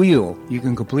University Wheel. You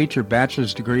can complete your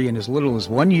bachelor's degree in as little as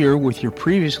 1 year with your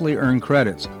previously earned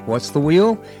credits. What's the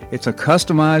Wheel? It's a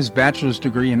customized bachelor's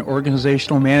degree in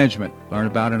organizational management. Learn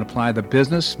about and apply the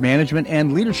business, management,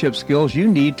 and leadership skills you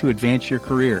need to advance your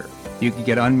career. You can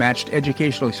get unmatched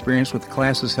educational experience with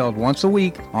classes held once a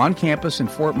week on campus in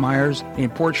Fort Myers, in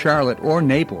Port Charlotte, or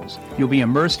Naples. You'll be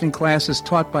immersed in classes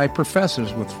taught by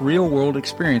professors with real-world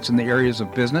experience in the areas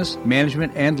of business,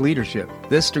 management, and leadership.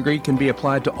 This degree can be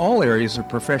applied to all areas of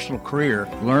professional career.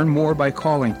 Learn more by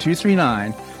calling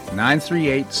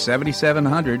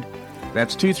 239-938-7700.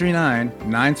 That's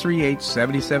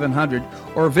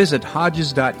 239-938-7700, or visit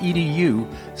hodges.edu.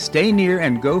 Stay near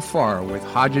and go far with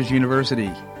Hodges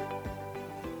University.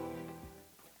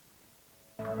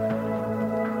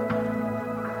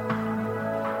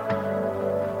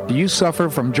 Do you suffer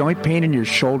from joint pain in your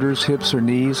shoulders, hips, or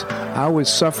knees? I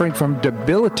was suffering from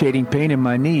debilitating pain in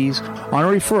my knees. On a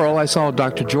referral, I saw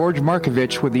Dr. George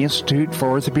Markovich with the Institute for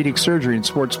Orthopedic Surgery and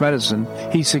Sports Medicine.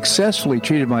 He successfully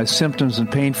treated my symptoms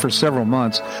and pain for several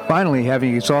months. Finally,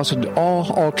 having exhausted all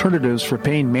alternatives for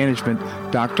pain management,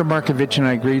 Dr. Markovich and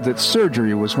I agreed that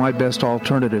surgery was my best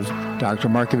alternative. Dr.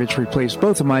 Markovich replaced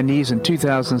both of my knees in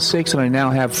 2006, and I now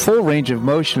have full range of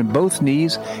motion in both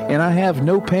knees, and I have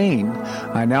no pain.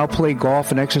 I now play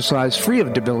golf and exercise free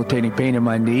of debilitating pain in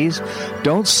my knees.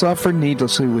 Don't suffer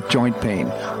needlessly with joint pain.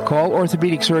 Call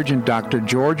orthopedic surgeon Dr.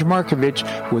 George Markovich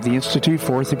with the Institute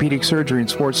for Orthopedic Surgery and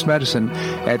Sports Medicine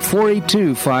at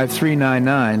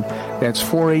 482-5399. That's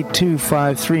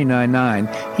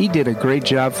 482-5399. He did a great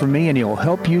job for me, and he'll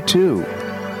help you too.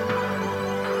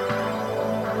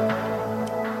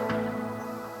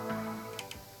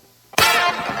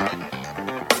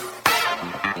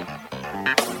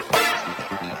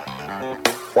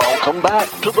 Welcome back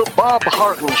to the Bob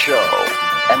Harden Show.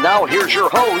 And now here's your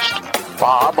host,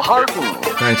 Bob Harden.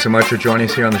 Thanks so much for joining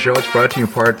us here on the show. It's brought to you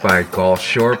in part by Gulf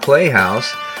Shore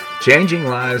Playhouse, changing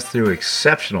lives through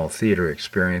exceptional theater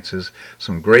experiences.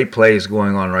 Some great plays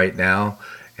going on right now.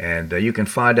 And you can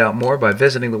find out more by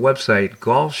visiting the website,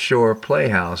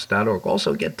 gulfshoreplayhouse.org.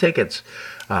 Also get tickets,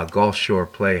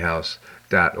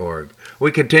 gulfshoreplayhouse.org. We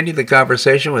continue the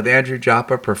conversation with Andrew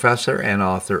Joppa, professor and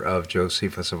author of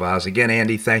Josephus of Oz. Again,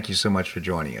 Andy, thank you so much for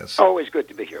joining us. Always good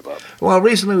to be here, Bob. Well,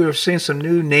 recently we've seen some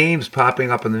new names popping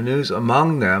up in the news,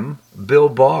 among them Bill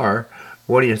Barr.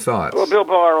 What are your thoughts? Well, Bill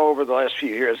Barr, over the last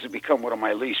few years, has become one of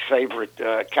my least favorite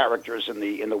characters in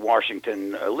the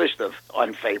Washington list of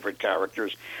unfavorite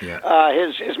characters. Yeah.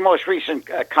 His most recent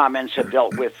comments have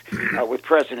dealt with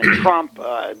President Trump.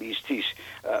 He's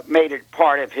made it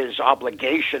part of his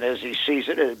obligation, as he sees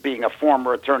it, as being a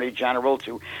former attorney general,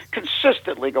 to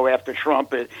consistently go after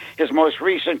Trump. His most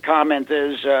recent comment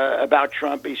is about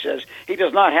Trump. He says he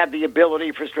does not have the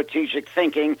ability for strategic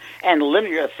thinking and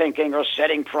linear thinking or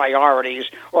setting priorities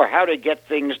or how to get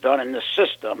things done in the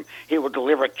system. He will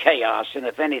deliver chaos and,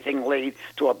 if anything, lead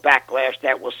to a backlash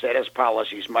that will set his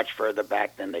policies much further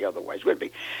back than they otherwise would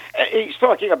be. He's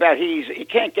talking about he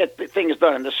can't get things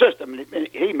done in the system.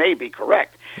 He may be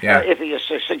correct. Yeah. If he is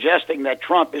suggesting that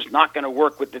Trump is not going to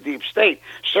work with the deep state,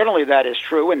 certainly that is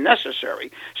true and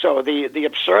necessary. So the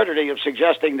absurdity of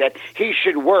suggesting that he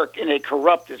should work in a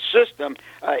corrupted system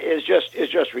is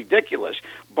just ridiculous.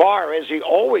 Barr, as he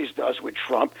always does with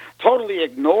Trump, totally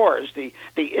ignores the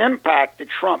impact that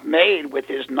Trump made with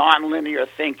his nonlinear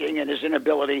thinking and his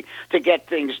inability to get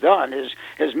things done.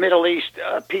 His Middle East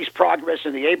peace progress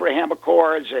in the Abraham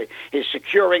Accords, his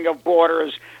securing of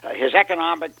borders, his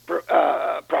economic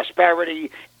prosperity,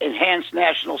 enhanced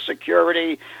national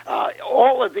security,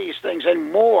 all of these things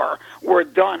and more were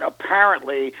done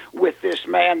apparently with this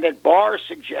man that Barr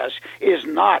suggests is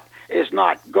not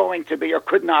going to be or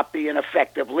could not be an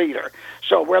effective leader.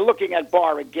 So we're looking at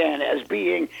Barr again as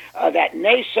being that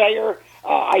naysayer.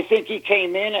 I think he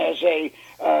came in as a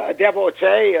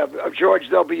devotee of George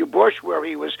W. Bush, where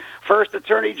he was first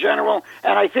Attorney General,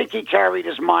 and I think he carried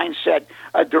his mindset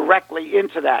directly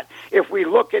into that. If we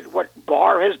look at what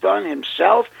Barr has done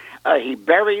himself, he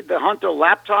buried the Hunter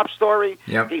laptop story.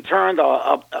 Yep. He turned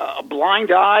a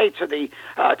blind eye to the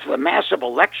massive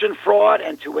election fraud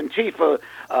and to Antifa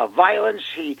violence.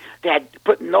 He had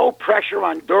put no pressure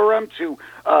on Durham to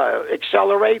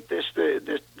accelerate this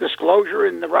disclosure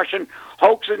in the Russian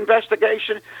hoax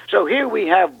investigation. So here we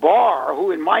have Barr,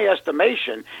 who, in my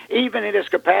estimation, even in his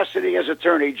capacity as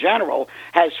Attorney General,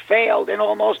 has failed in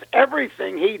almost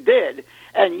everything he did,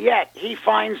 and yet he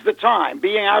finds the time,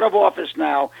 being out of office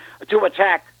now, to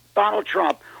attack Donald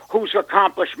Trump, whose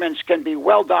accomplishments can be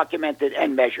well documented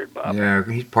and measured, Bob. Yeah,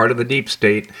 he's part of the deep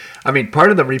state. I mean,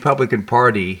 part of the Republican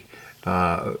Party,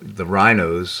 the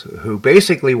rhinos, who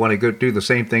basically want to go do the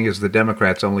same thing as the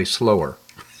Democrats, only slower.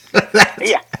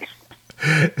 Yeah.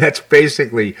 That's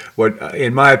basically what,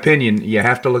 in my opinion, you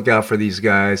have to look out for these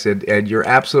guys. And you're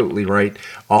absolutely right.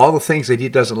 All the things that he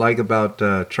doesn't like about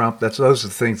Trump, those are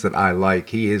the things that I like.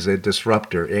 He is a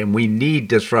disruptor, and we need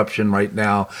disruption right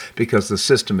now because the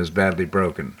system is badly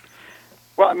broken.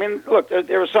 Well, I mean, look,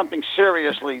 there is something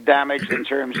seriously damaged in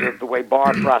terms of the way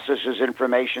Barr processes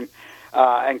information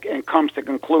and comes to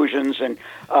conclusions. And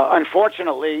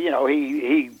unfortunately,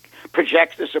 he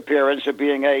projects this appearance of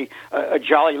being a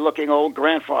jolly-looking old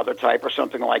grandfather type or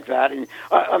something like that. And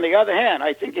on the other hand,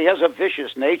 I think he has a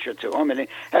vicious nature to him, and he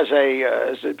has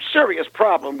a serious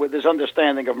problem with his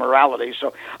understanding of morality.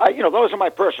 So, those are my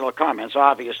personal comments,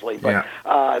 obviously. But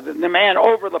the man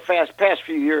over the past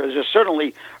few years has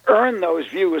certainly earned those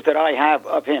views that I have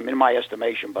of him, in my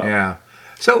estimation, Bob. Yeah.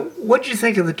 So, what did you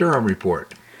think of the Durham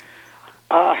report?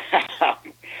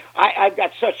 I've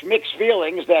got such mixed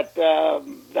feelings that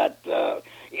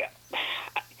yeah.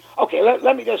 Okay,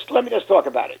 let me just talk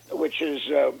about it, which is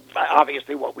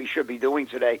obviously what we should be doing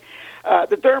today.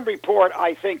 The Durham report,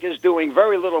 I think, is doing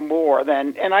very little more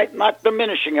than, and I'm not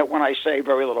diminishing it when I say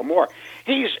very little more.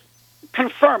 He's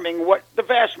confirming what the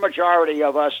vast majority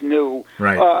of us knew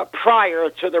prior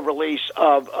to the release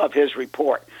of his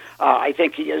report. I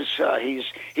think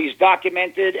he's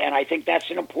documented, and I think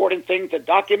that's an important thing, to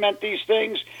document these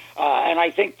things. And I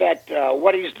think that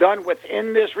what he's done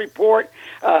within this report,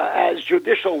 as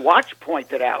Judicial Watch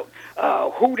pointed out,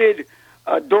 who did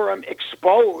Durham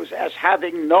expose as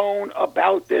having known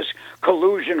about this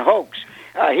collusion hoax?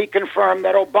 He confirmed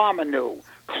that Obama knew,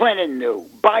 Clinton knew,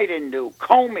 Biden knew,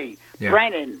 Comey,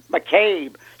 Brennan,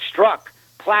 McCabe, Strzok,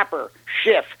 Clapper,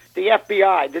 Schiff, the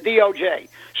FBI, the DOJ.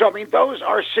 So, I mean, those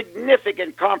are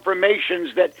significant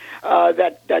confirmations that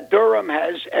that Durham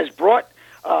has brought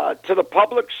to the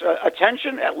public's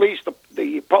attention, at least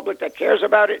the public that cares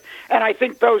about it. And I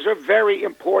think those are very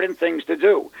important things to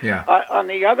do. Yeah. On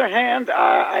the other hand,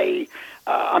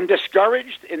 I'm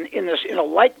discouraged in a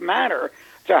like manner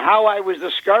to how I was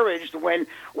discouraged when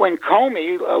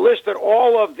Comey listed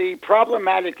all of the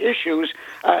problematic issues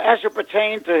as it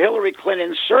pertained to Hillary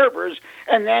Clinton's servers,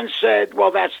 and then said,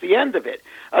 well, that's the end of it.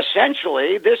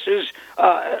 Essentially, this is,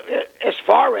 as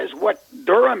far as what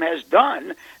Durham has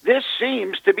done, this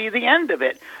seems to be the end of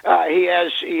it. He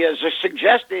has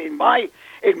suggested, in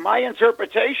my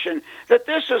interpretation, that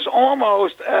this is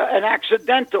almost an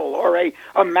accidental or a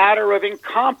matter of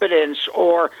incompetence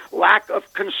or lack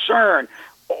of concern.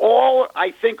 All,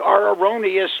 I think, are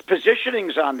erroneous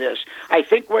positionings on this. I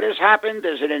think what has happened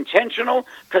is an intentional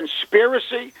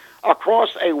conspiracy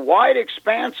across a wide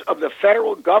expanse of the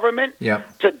federal government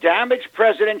to damage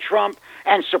President Trump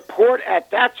and support, at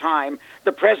that time,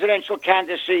 the presidential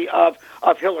candidacy of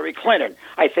Hillary Clinton.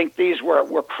 I think these were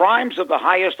crimes of the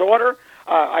highest order.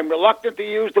 I'm reluctant to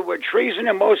use the word treason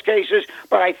in most cases,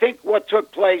 but I think what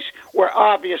took place were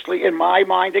obviously, in my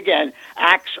mind, again,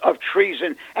 acts of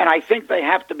treason, and I think they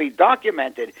have to be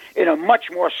documented in a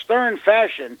much more stern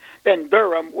fashion than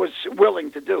Durham was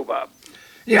willing to do, Bob.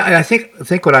 Yeah, and I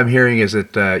think what I'm hearing is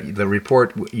that the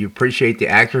report, you appreciate the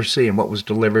accuracy and what was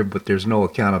delivered, but there's no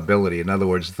accountability. In other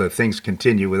words, the things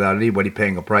continue without anybody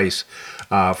paying a price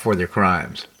for their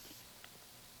crimes.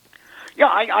 Yeah,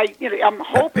 I'm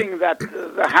hoping that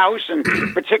the House, and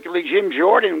particularly Jim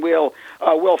Jordan, will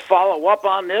follow up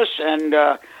on this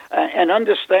and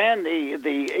understand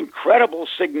the incredible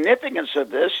significance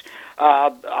of this.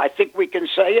 I think we can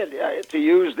say it, to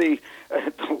use the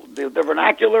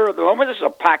vernacular of the moment. This is a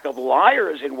pack of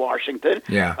liars in Washington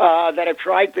that have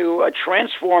tried to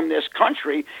transform this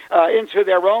country into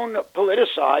their own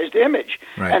politicized image.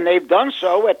 Right. And they've done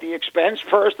so at the expense,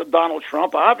 first, of Donald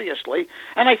Trump, obviously.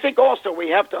 And I think also we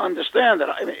have to understand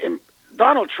that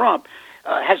Donald Trump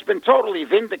has been totally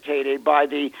vindicated by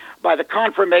the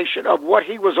confirmation of what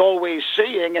he was always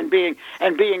seeing and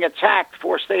being attacked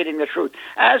for stating the truth,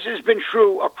 as has been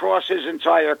true across his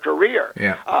entire career.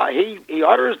 He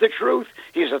utters the truth.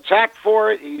 He's attacked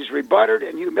for it. He's rebutted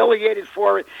and humiliated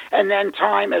for it. And then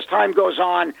as time goes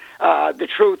on, the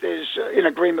truth is in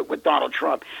agreement with Donald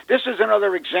Trump. This is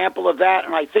another example of that,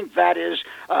 and I think that is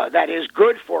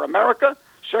good for America.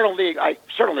 Certainly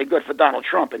good for Donald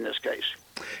Trump in this case.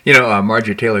 You know,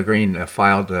 Marjorie Taylor Greene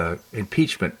filed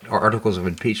articles of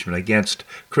impeachment against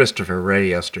Christopher Wray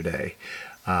yesterday,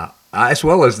 as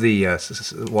well as the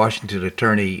Washington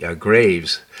attorney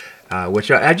Graves,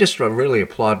 which I just really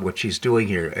applaud what she's doing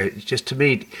here. I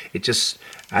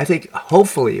think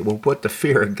hopefully it will put the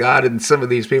fear of God in some of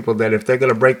these people, that if they're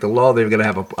going to break the law, they're going to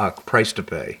have a price to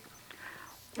pay.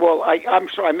 Well, I'm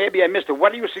sorry, maybe I missed it.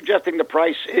 What are you suggesting the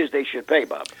price is they should pay,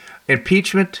 Bob?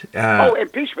 Impeachment?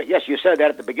 Impeachment. Yes, you said that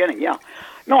at the beginning, yeah.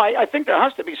 No, I think there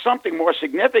has to be something more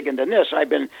significant than this. I've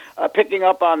been picking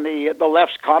up on the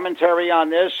left's commentary on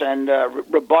this and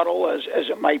rebuttal, as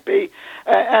it might be,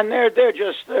 and they're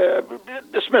just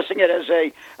dismissing it as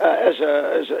a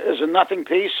nothing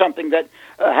piece, something that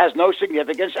has no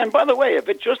significance. And by the way, if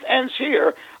it just ends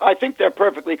here, I think they're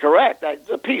perfectly correct.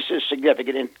 The piece is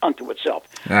significant unto itself.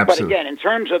 Absolutely. But again, in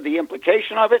terms of the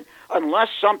implication of it, unless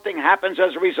something happens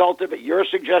as a result of it, you're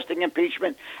suggesting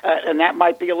impeachment, and that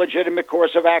might be a legitimate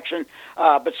course of action,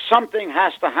 but something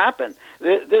has to happen.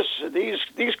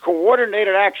 These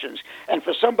coordinated actions, and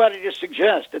for somebody to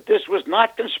suggest that this was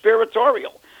not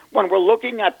conspiratorial, when we're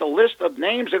looking at the list of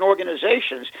names and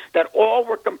organizations that all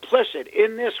were complicit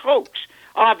in this hoax,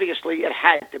 obviously it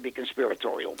had to be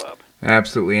conspiratorial, Bob.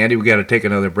 Absolutely. Andy, we got to take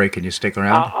another break. Can you stick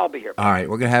around? I'll be here. All right,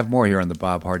 we're going to have more here on the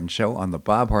Bob Harden Show on the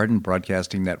Bob Harden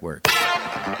Broadcasting Network.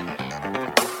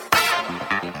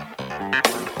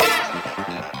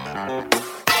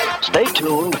 Stay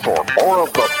tuned for more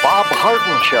of the Bob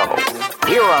Harden Show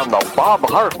here on the Bob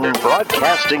Harden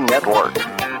Broadcasting Network.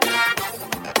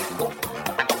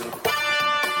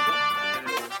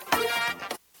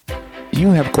 You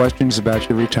have questions about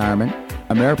your retirement?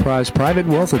 Ameriprise Private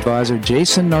Wealth Advisor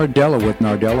Jason Nardella with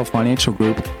Nardella Financial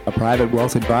Group, a private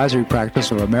wealth advisory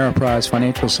practice of Ameriprise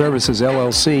Financial Services,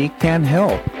 LLC, can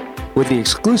help. With the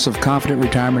exclusive Confident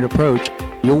Retirement approach,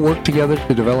 you'll work together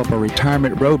to develop a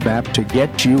retirement roadmap to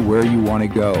get you where you want to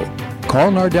go.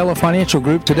 Call Nardella Financial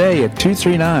Group today at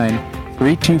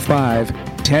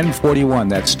 239-325-1041.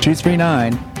 That's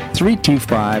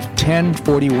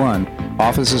 239-325-1041.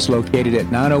 Office is located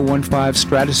at 9015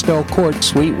 Stratosdale Court,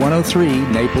 Suite 103,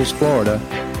 Naples, Florida.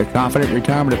 The Confident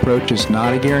Retirement approach is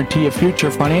not a guarantee of future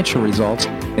financial results.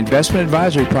 Investment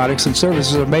advisory products and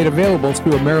services are made available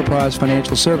through Ameriprise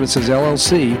Financial Services,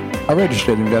 LLC, a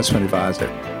registered investment advisor.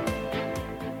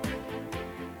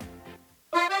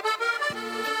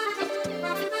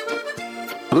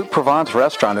 Blue Provence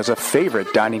Restaurant is a favorite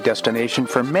dining destination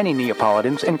for many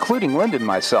Neapolitans, including Linda and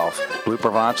myself. Blue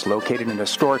Provence, located in a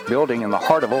historic building in the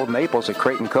heart of Old Naples at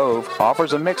Creighton Cove,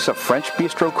 offers a mix of French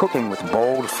bistro cooking with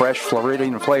bold, fresh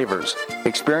Floridian flavors.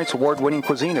 Experience award-winning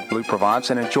cuisine at Blue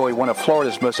Provence and enjoy one of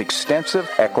Florida's most extensive,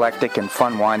 eclectic, and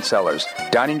fun wine cellars.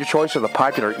 Dining your choice of the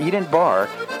popular Eat-In Bar,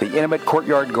 the intimate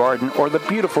Courtyard Garden, or the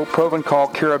beautiful Provencal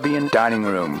Caribbean Dining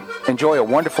Room. Enjoy a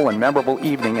wonderful and memorable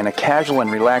evening in a casual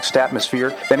and relaxed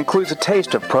atmosphere that includes a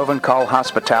taste of Provencal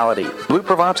hospitality. Blue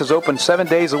Provence is open 7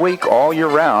 days a week all year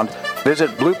round.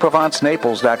 Visit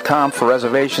BlueProvenceNaples.com for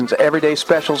reservations, everyday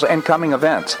specials, and coming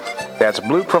events. That's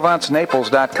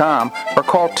BlueProvenceNaples.com or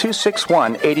call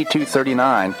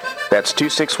 261-8239. That's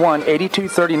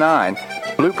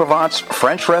 261-8239. Blue Provence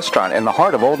French Restaurant in the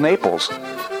heart of Old Naples.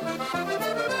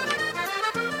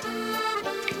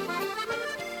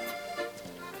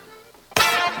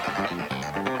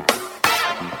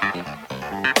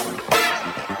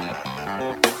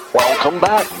 Welcome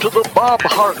back to the Bob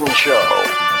Harden Show.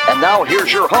 And now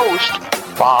here's your host,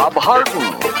 Bob Harden.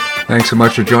 Thanks so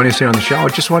much for joining us here on the show. I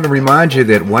just want to remind you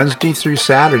that Wednesday through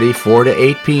Saturday, 4 to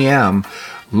 8 p.m.,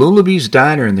 Lulabee's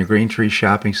Diner in the Green Tree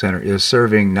Shopping Center is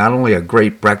serving not only a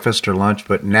great breakfast or lunch,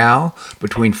 but now,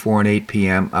 between 4 and 8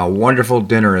 p.m., a wonderful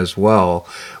dinner as well.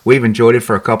 We've enjoyed it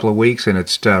for a couple of weeks, and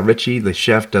it's Richie, the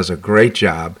chef, does a great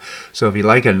job. So if you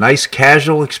like a nice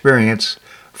casual experience,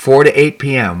 4 to 8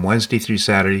 p.m., Wednesday through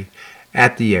Saturday,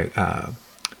 at the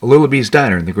Lulabee's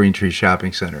Diner in the Green Tree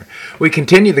Shopping Center. We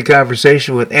continue the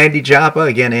conversation with Andy Joppa.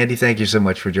 Again, Andy, thank you so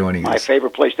much for joining us. My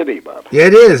favorite place to be, Bob. Yeah,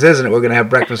 it is, isn't it? We're going to have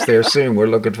breakfast there soon. We're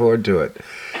looking forward to it.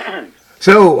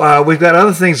 So we've got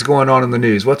other things going on in the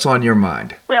news. What's on your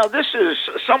mind? Well, this is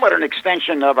somewhat an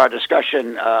extension of our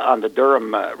discussion on the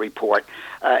Durham report,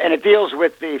 and it deals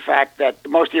with the fact that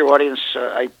most of your audience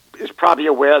is probably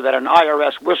aware that an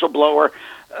IRS whistleblower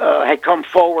had come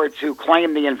forward to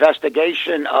claim the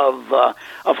investigation of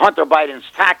Hunter Biden's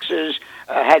taxes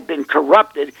had been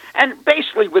corrupted, and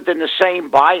basically within the same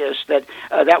bias that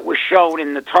was shown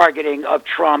in the targeting of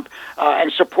Trump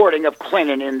and supporting of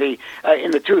Clinton in the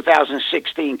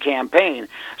 2016 campaign.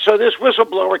 So this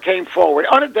whistleblower came forward,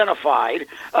 unidentified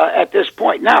at this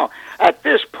point. Now, at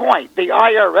this point, the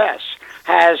IRS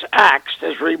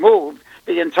has removed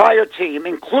the entire team,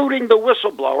 including the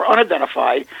whistleblower,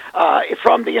 unidentified,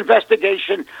 from the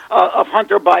investigation of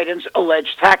Hunter Biden's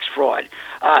alleged tax fraud.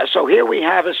 So here we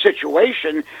have a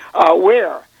situation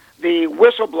where the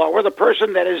whistleblower, the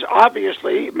person that has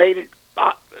obviously made it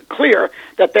clear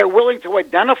that they're willing to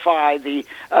identify the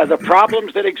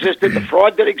problems that existed, the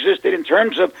fraud that existed in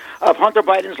terms of Hunter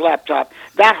Biden's laptop,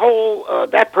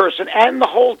 that person and the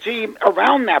whole team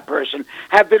around that person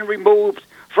have been removed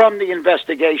from the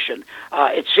investigation.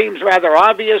 It seems rather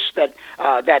obvious that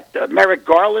Merrick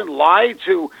Garland lied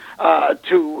to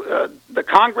the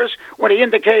Congress when he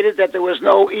indicated that there was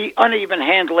no uneven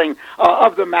handling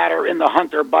of the matter in the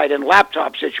Hunter Biden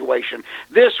laptop situation.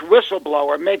 This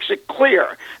whistleblower makes it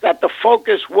clear that the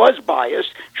focus was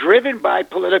biased, driven by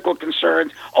political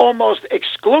concerns, almost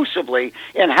exclusively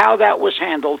in how that was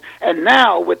handled. And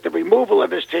now, with the removal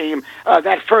of his team,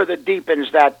 that further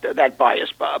deepens that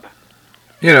bias, Bob.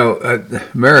 You know,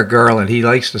 Merrick Garland, he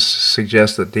likes to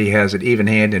suggest that he has an even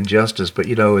hand in justice, but,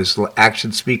 you know, his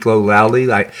actions speak so loudly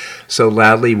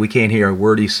we can't hear a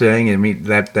word he's saying. I mean,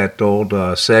 that old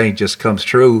saying just comes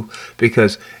true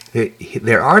because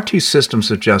there are two systems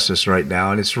of justice right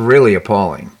now, and it's really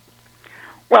appalling.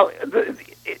 Well,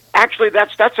 actually,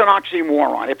 that's an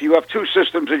oxymoron. If you have two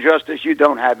systems of justice, you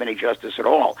don't have any justice at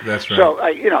all. That's right. So,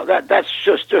 that's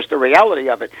just the reality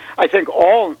of it. I think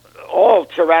all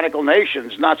tyrannical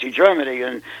nations, Nazi Germany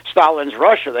and Stalin's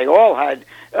Russia, they all had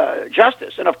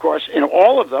justice, and of course, in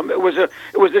all of them, it was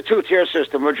a two-tier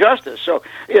system of justice. So,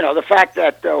 the fact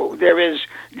that there is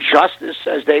justice,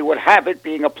 as they would have it,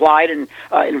 being applied in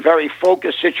very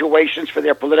focused situations for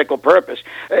their political purpose,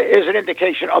 is an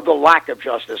indication of the lack of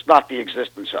justice, not the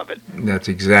existence of it. That's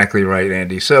exactly right,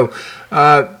 Andy. So,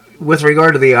 with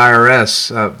regard to the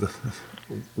IRS,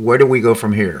 where do we go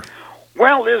from here?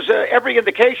 Well, there's every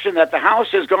indication that the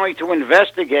House is going to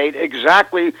investigate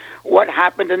exactly what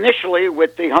happened initially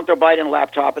with the Hunter Biden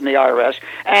laptop in the IRS.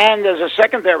 And there's a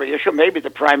secondary issue, maybe the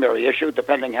primary issue,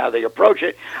 depending how they approach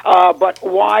it, but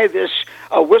why this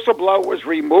whistleblower was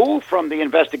removed from the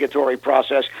investigatory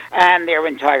process and their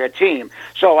entire team.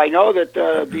 So I know that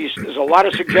there's a lot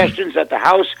of suggestions that the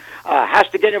House has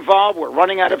to get involved. We're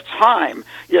running out of time.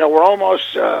 We're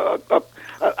almost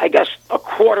I guess a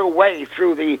quarter way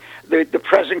through the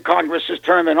present Congress's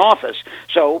term in office.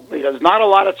 So there's not a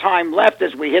lot of time left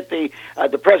as we hit the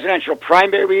presidential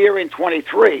primary year in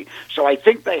 23. So I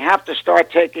think they have to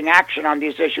start taking action on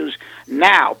these issues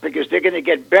now because they're going to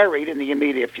get buried in the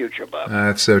immediate future, Bob.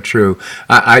 That's so true.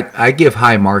 I give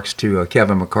high marks to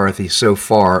Kevin McCarthy so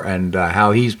far and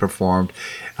how he's performed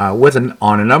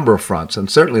on a number of fronts, and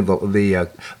certainly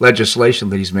the legislation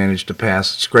that he's managed to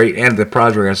pass is great, and the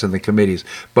progress in the committees.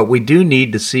 But we do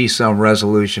need to see some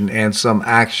resolution and some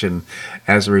action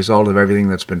as a result of everything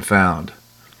that's been found.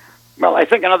 Well, I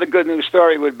think another good news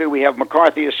story would be we have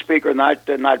McCarthy as Speaker, not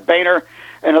Boehner.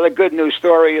 Another good news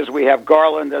story is we have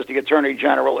Garland as the Attorney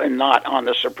General and not on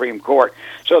the Supreme Court.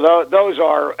 So those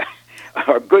are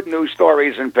good news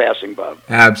stories in passing, Bob.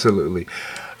 Absolutely.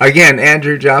 Again,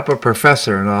 Andrew Joppa,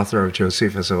 professor and author of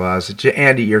Josephus of Oz.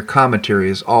 Andy, your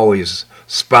commentary is always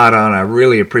spot on. I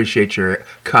really appreciate your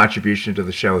contribution to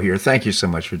the show here. Thank you so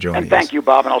much for joining us. And thank you,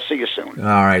 Bob, and I'll see you soon.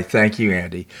 All right. Thank you,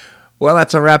 Andy. Well,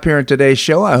 that's a wrap here in today's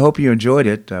show. I hope you enjoyed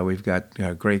it. We've got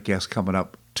great guests coming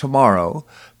up tomorrow.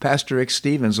 Pastor Rick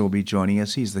Stevens will be joining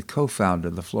us. He's the co-founder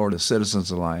of the Florida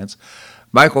Citizens Alliance.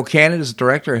 Michael Cannon is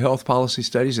Director of Health Policy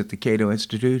Studies at the Cato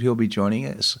Institute. He'll be joining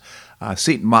us.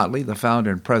 Seton Motley, the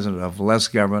founder and president of Less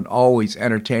Government, always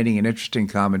entertaining and interesting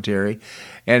commentary.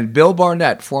 And Bill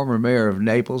Barnett, former mayor of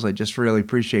Naples. I just really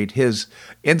appreciate his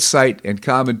insight and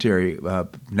commentary.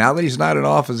 Now that he's not in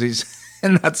office, he's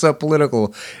not so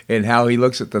political in how he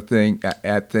looks at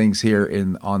things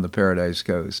here on the Paradise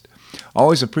Coast.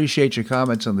 Always appreciate your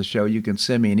comments on the show. You can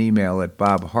send me an email at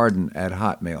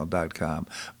bobharden@hotmail.com,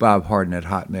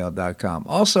 bobharden@hotmail.com.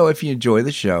 Also, if you enjoy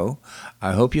the show,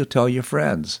 I hope you'll tell your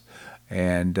friends.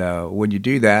 And when you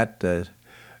do that,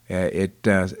 it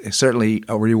certainly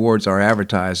rewards our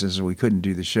advertisers. We couldn't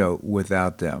do the show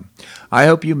without them. I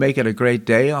hope you make it a great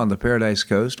day on the Paradise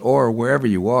Coast or wherever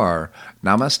you are.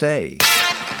 Namaste.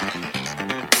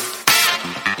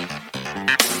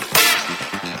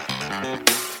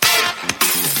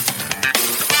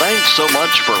 Thanks so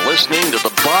much for listening to The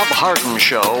Bob Harden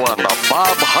Show on the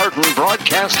Bob Harden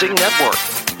Broadcasting Network.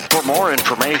 For more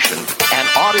information and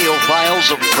audio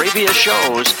files of previous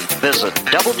shows, visit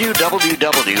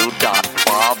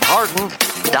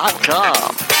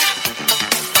www.bobharden.com.